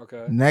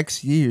 Okay.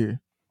 Next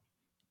year,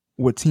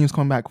 with teams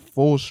coming back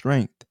full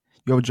strength,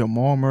 you have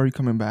Jamal Murray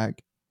coming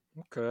back.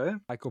 Okay.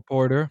 Michael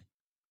Porter.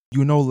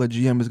 You know the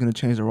GM is going to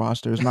change the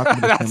roster. It's not going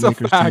to be the same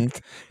Lakers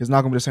team. It's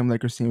not going to be the same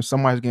Lakers team.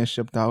 Somebody's getting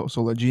shipped out.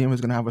 So the GM is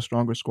going to have a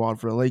stronger squad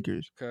for the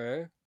Lakers.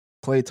 Okay.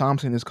 Klay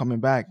Thompson is coming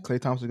back. Klay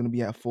Thompson is going to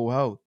be at full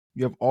health.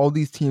 You have all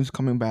these teams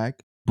coming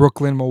back.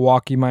 Brooklyn,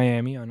 Milwaukee,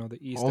 Miami. I know the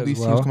East all these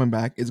teams coming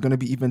back. It's going to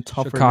be even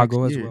tougher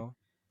Chicago next year. As well.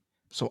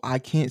 So I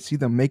can't see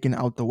them making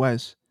out the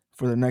West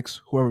for the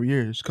next whoever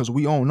years. Because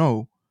we all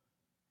know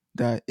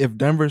that if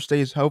Denver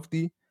stays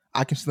healthy,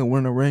 I can see them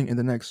win a ring in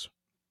the next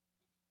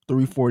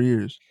 3-4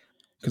 years.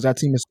 Because that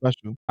team is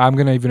special. I'm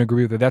going to even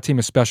agree with it. That team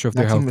is special if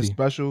they're healthy. That team is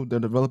special. They're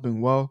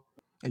developing well.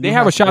 They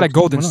have a shot at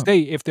Golden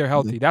State if they're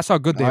healthy. That's how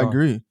good they are. I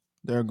agree.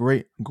 They're a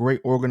great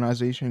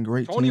organization,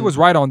 great team. Tony was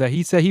right on that.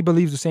 He said he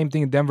believes the same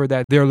thing in Denver,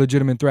 that they're a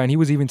legitimate threat. And he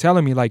was even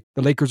telling me, like,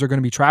 the Lakers are going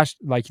to be trashed.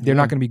 Like, they're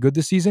not going to be good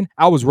this season.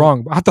 I was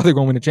wrong. I thought they were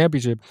going to win a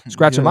championship.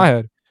 Scratching my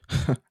head.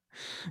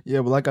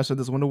 Yeah, but like I said,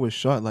 this window was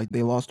shut. Like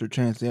they lost their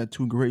chance. They had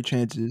two great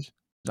chances.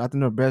 I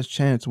think their best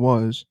chance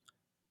was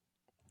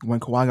when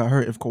Kawhi got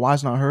hurt. If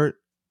Kawhi's not hurt,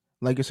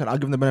 like I said, I'll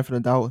give them the benefit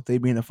of the doubt. They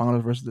be in the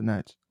finals versus the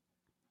Nets,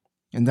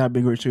 and that'd be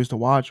a great series to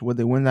watch. Would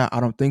they win that? I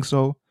don't think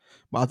so.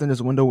 But I think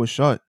this window was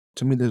shut.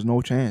 To me, there's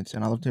no chance,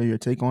 and I'd love to hear your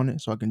take on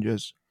it, so I can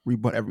just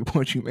rebut every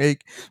point you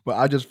make. But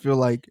I just feel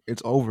like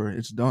it's over.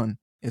 It's done.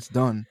 It's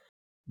done.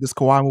 This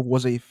Kawhi move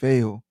was a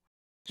fail.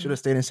 Should have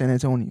stayed in San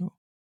Antonio.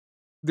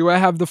 Do I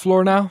have the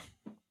floor now?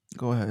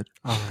 Go ahead.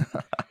 All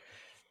right.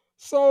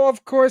 So,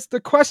 of course, the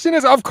question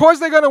is, of course,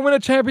 they're going to win a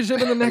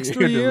championship in the next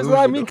 3 years.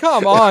 I mean,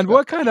 come on.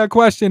 What kind of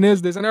question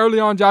is this? And early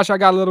on, Josh, I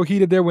got a little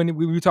heated there when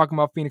we were talking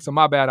about Phoenix. So,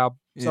 my bad. I'm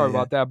sorry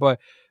about that. But,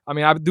 I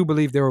mean, I do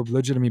believe they were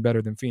legitimately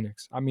better than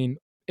Phoenix. I mean,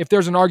 if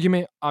there's an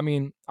argument, I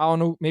mean, I don't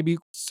know. Maybe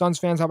Suns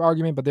fans have an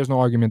argument, but there's no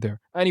argument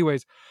there.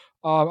 Anyways,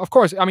 of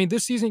course, I mean,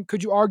 this season,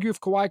 could you argue if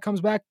Kawhi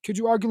comes back? Could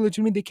you argue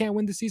legitimately they can't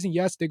win this season?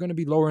 Yes, they're going to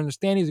be lower in the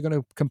standings. They're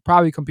going to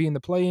probably compete in the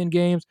play-in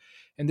games.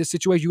 In this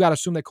situation, you got to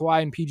assume that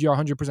Kawhi and PG are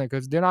 100%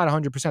 because they're not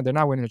 100%. They're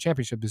not winning the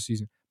championship this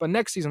season. But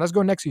next season, let's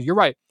go next season. You're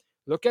right.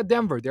 Look at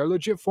Denver. They're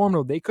legit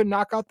formidable. They could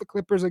knock out the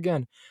Clippers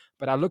again.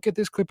 But I look at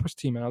this Clippers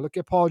team, and I look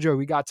at Paul George.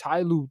 We got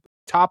Ty Lue,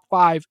 top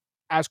 5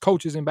 as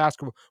coaches in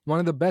basketball. One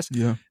of the best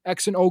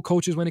X and O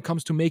coaches when it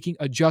comes to making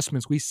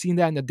adjustments. We've seen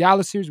that in the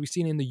Dallas series. We've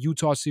seen it in the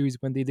Utah series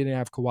when they didn't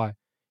have Kawhi.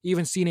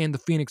 Even seen it in the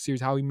Phoenix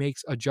series, how he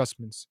makes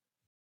adjustments.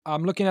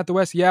 I'm looking at the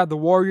West. Yeah, the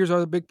Warriors are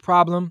the big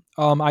problem.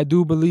 I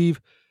do believe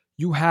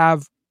you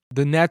have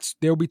the Nets.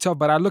 They'll be tough.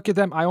 But I look at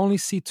them. I only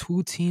see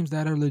 2 teams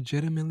that are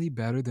legitimately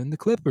better than the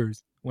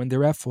Clippers when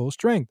they're at full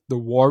strength. The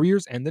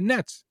Warriors and the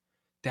Nets.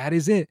 That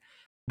is it.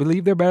 I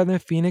believe they're better than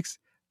Phoenix.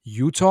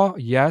 Utah,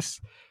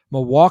 yes.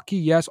 Milwaukee,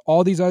 yes.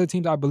 All these other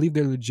teams, I believe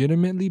they're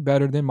legitimately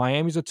better than.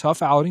 Miami's a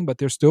tough outing, but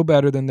they're still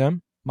better than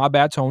them. My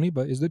bad, Tony,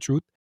 but is the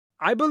truth.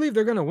 I believe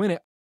they're going to win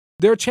it.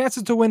 Their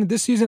chances to win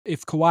this season,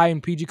 if Kawhi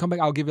and PG come back,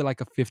 I'll give it like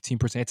a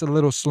 15%. It's a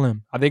little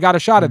slim. They got a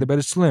shot at it, but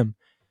it's slim.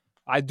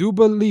 I do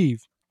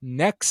believe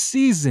next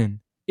season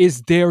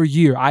is their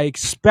year. I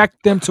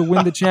expect them to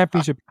win the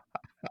championship.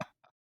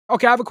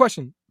 Okay, I have a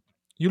question.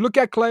 You look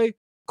at Klay.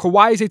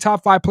 Kawhi is a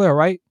top 5 player,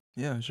 right?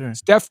 Yeah, sure.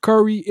 Steph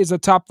Curry is a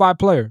top 5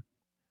 player.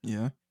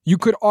 Yeah. You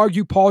could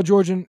argue Paul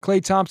George and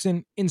Klay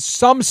Thompson, in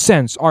some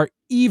sense, are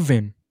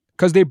even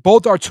because they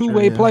both are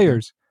two-way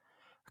players.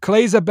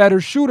 Klay's a better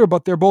shooter,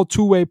 but they're both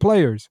two-way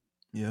players.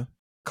 Yeah.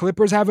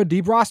 Clippers have a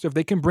deep roster. If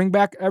they can bring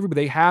back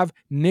everybody, they have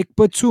Nick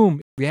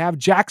Batum. They have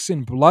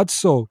Jackson,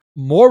 Bledsoe,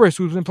 Morris,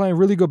 who's been playing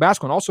really good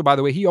basketball. And also, by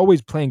the way, he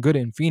always playing good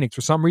in Phoenix.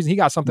 For some reason, he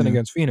got something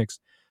against Phoenix.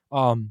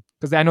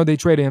 Because I know they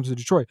traded him to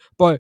Detroit.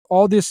 But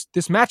all this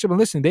matchup, and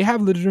listen, they have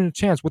a legitimate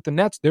chance with the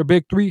Nets. They're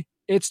big 3.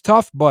 It's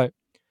tough, but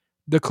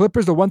the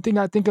Clippers, the one thing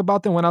I think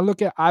about them when I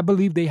look at, I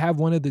believe they have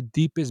one of the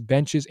deepest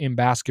benches in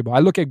basketball. I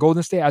look at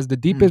Golden State as the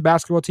deepest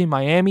basketball team,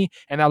 Miami,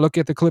 and I look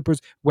at the Clippers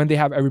when they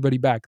have everybody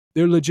back.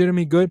 They're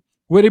legitimately good.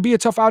 Would it be a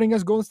tough outing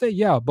against Golden State?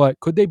 Yeah, but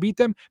could they beat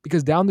them?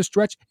 Because down the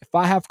stretch, if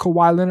I have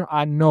Kawhi Leonard,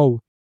 I know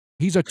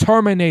he's a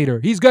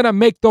Terminator. He's going to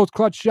make those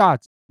clutch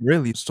shots.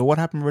 Really? So what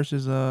happened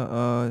versus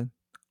Denver?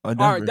 All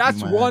right,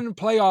 that's one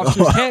playoff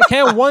series.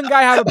 Can't one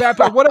guy have a bad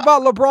playoff? What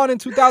about LeBron in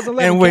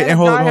 2011? And wait, and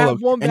hold up.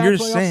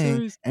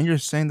 And you're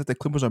saying that the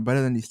Clippers are better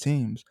than these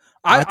teams.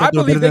 I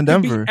believe they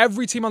can beat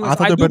every team on the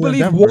list. I do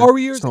believe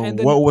Warriors and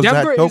then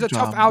Denver is a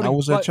tough outing. That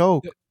was a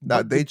choke.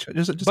 But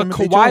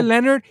Kawhi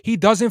Leonard, he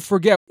doesn't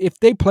forget. If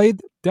they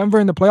played Denver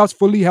in the playoffs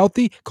fully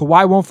healthy,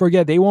 Kawhi won't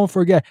forget. They won't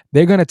forget.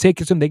 They're going to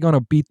take it to them. They're going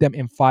to beat them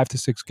in 5 to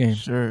 6 games.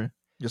 Sure.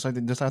 Just like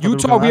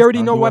Utah, we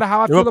already know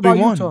how I feel about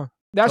Utah.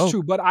 That's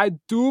true, but I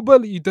do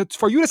believe that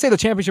for you to say the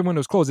championship window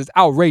is closed is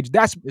outrageous.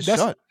 That's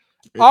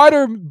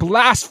utter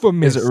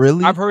blasphemous. Is it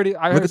really? I've heard it.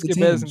 I heard Skip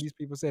Bayless and these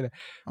people say that.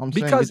 I'm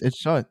saying it's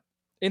shut.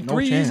 In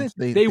 3 years,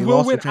 they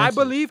will win. I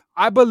believe.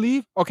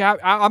 Okay, I'm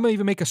gonna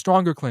even make a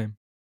stronger claim.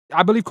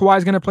 I believe Kawhi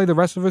is gonna play the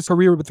rest of his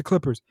career with the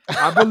Clippers.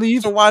 I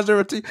believe. So why is there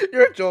a team?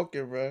 You're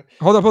joking, bro.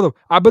 Hold up.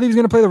 I believe he's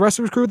gonna play the rest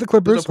of his career with the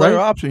Clippers. There's a player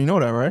option. You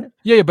know that, right?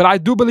 Yeah, but I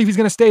do believe he's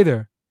gonna stay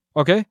there.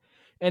 Okay.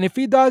 And if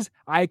he does,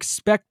 I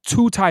expect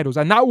 2 titles.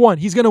 And not 1.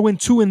 He's going to win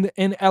 2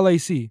 in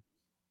LAC.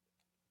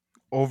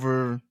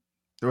 Over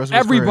the rest of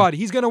everybody.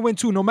 He's going to win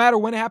 2. No matter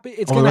when it happens,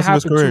 it's going to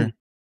happen 2.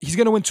 He's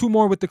going to win 2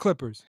 more with the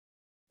Clippers.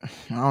 I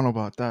don't know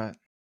about that.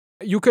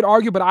 You could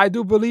argue, but I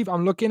do believe,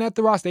 I'm looking at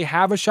the roster, they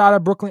have a shot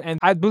at Brooklyn, and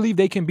I believe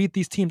they can beat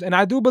these teams. And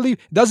I do believe,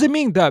 doesn't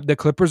mean that the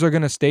Clippers are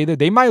going to stay there.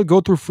 They might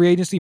go through free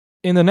agency.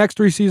 In the next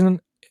 3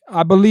 seasons,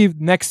 I believe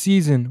next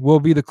season will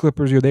be the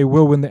Clippers' year. They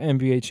will win the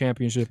NBA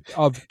championship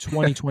of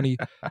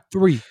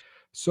 2023.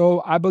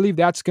 So I believe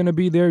that's going to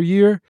be their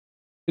year.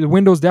 The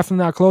window's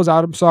definitely not closed.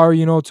 I'm sorry,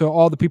 to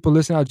all the people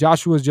listening.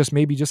 Joshua is just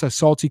maybe just a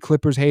salty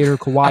Clippers hater,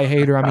 Kawhi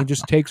hater. I mean,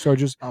 just takes are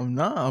just. I'm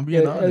not. I'm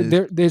being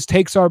honest. There's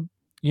takes are,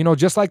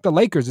 just like the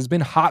Lakers. It's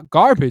been hot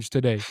garbage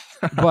today.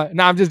 But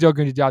I'm just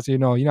joking with you,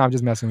 Joshua. I'm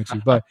just messing with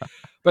you. But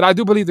I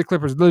do believe the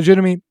Clippers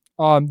legitimately.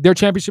 Their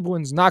championship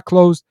win's not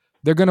closed.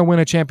 They're going to win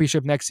a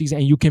championship next season,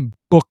 and you can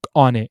book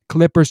on it.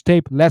 Clippers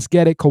tape, let's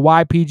get it.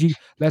 Kawhi, PG,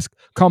 let's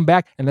come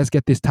back, and let's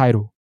get this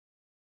title.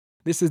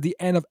 This is the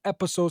end of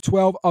episode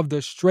 12 of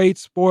the Straight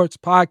Sports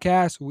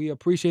Podcast. We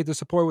appreciate the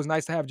support. It was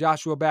nice to have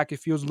Joshua back. It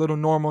feels a little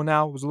normal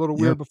now. It was a little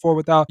weird Yep. before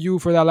without you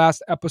for that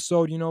last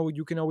episode.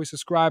 You can always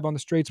subscribe on the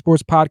Straight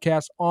Sports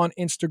Podcast on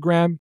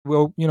Instagram.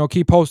 We'll,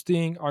 keep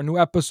posting our new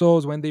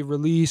episodes when they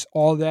release,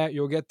 all that.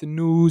 You'll get the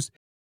news.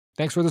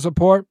 Thanks for the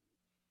support.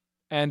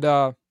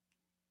 And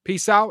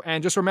peace out.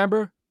 And just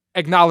remember,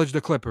 acknowledge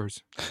the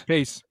Clippers.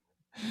 Peace.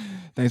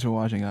 Thanks for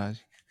watching, guys.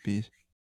 Peace.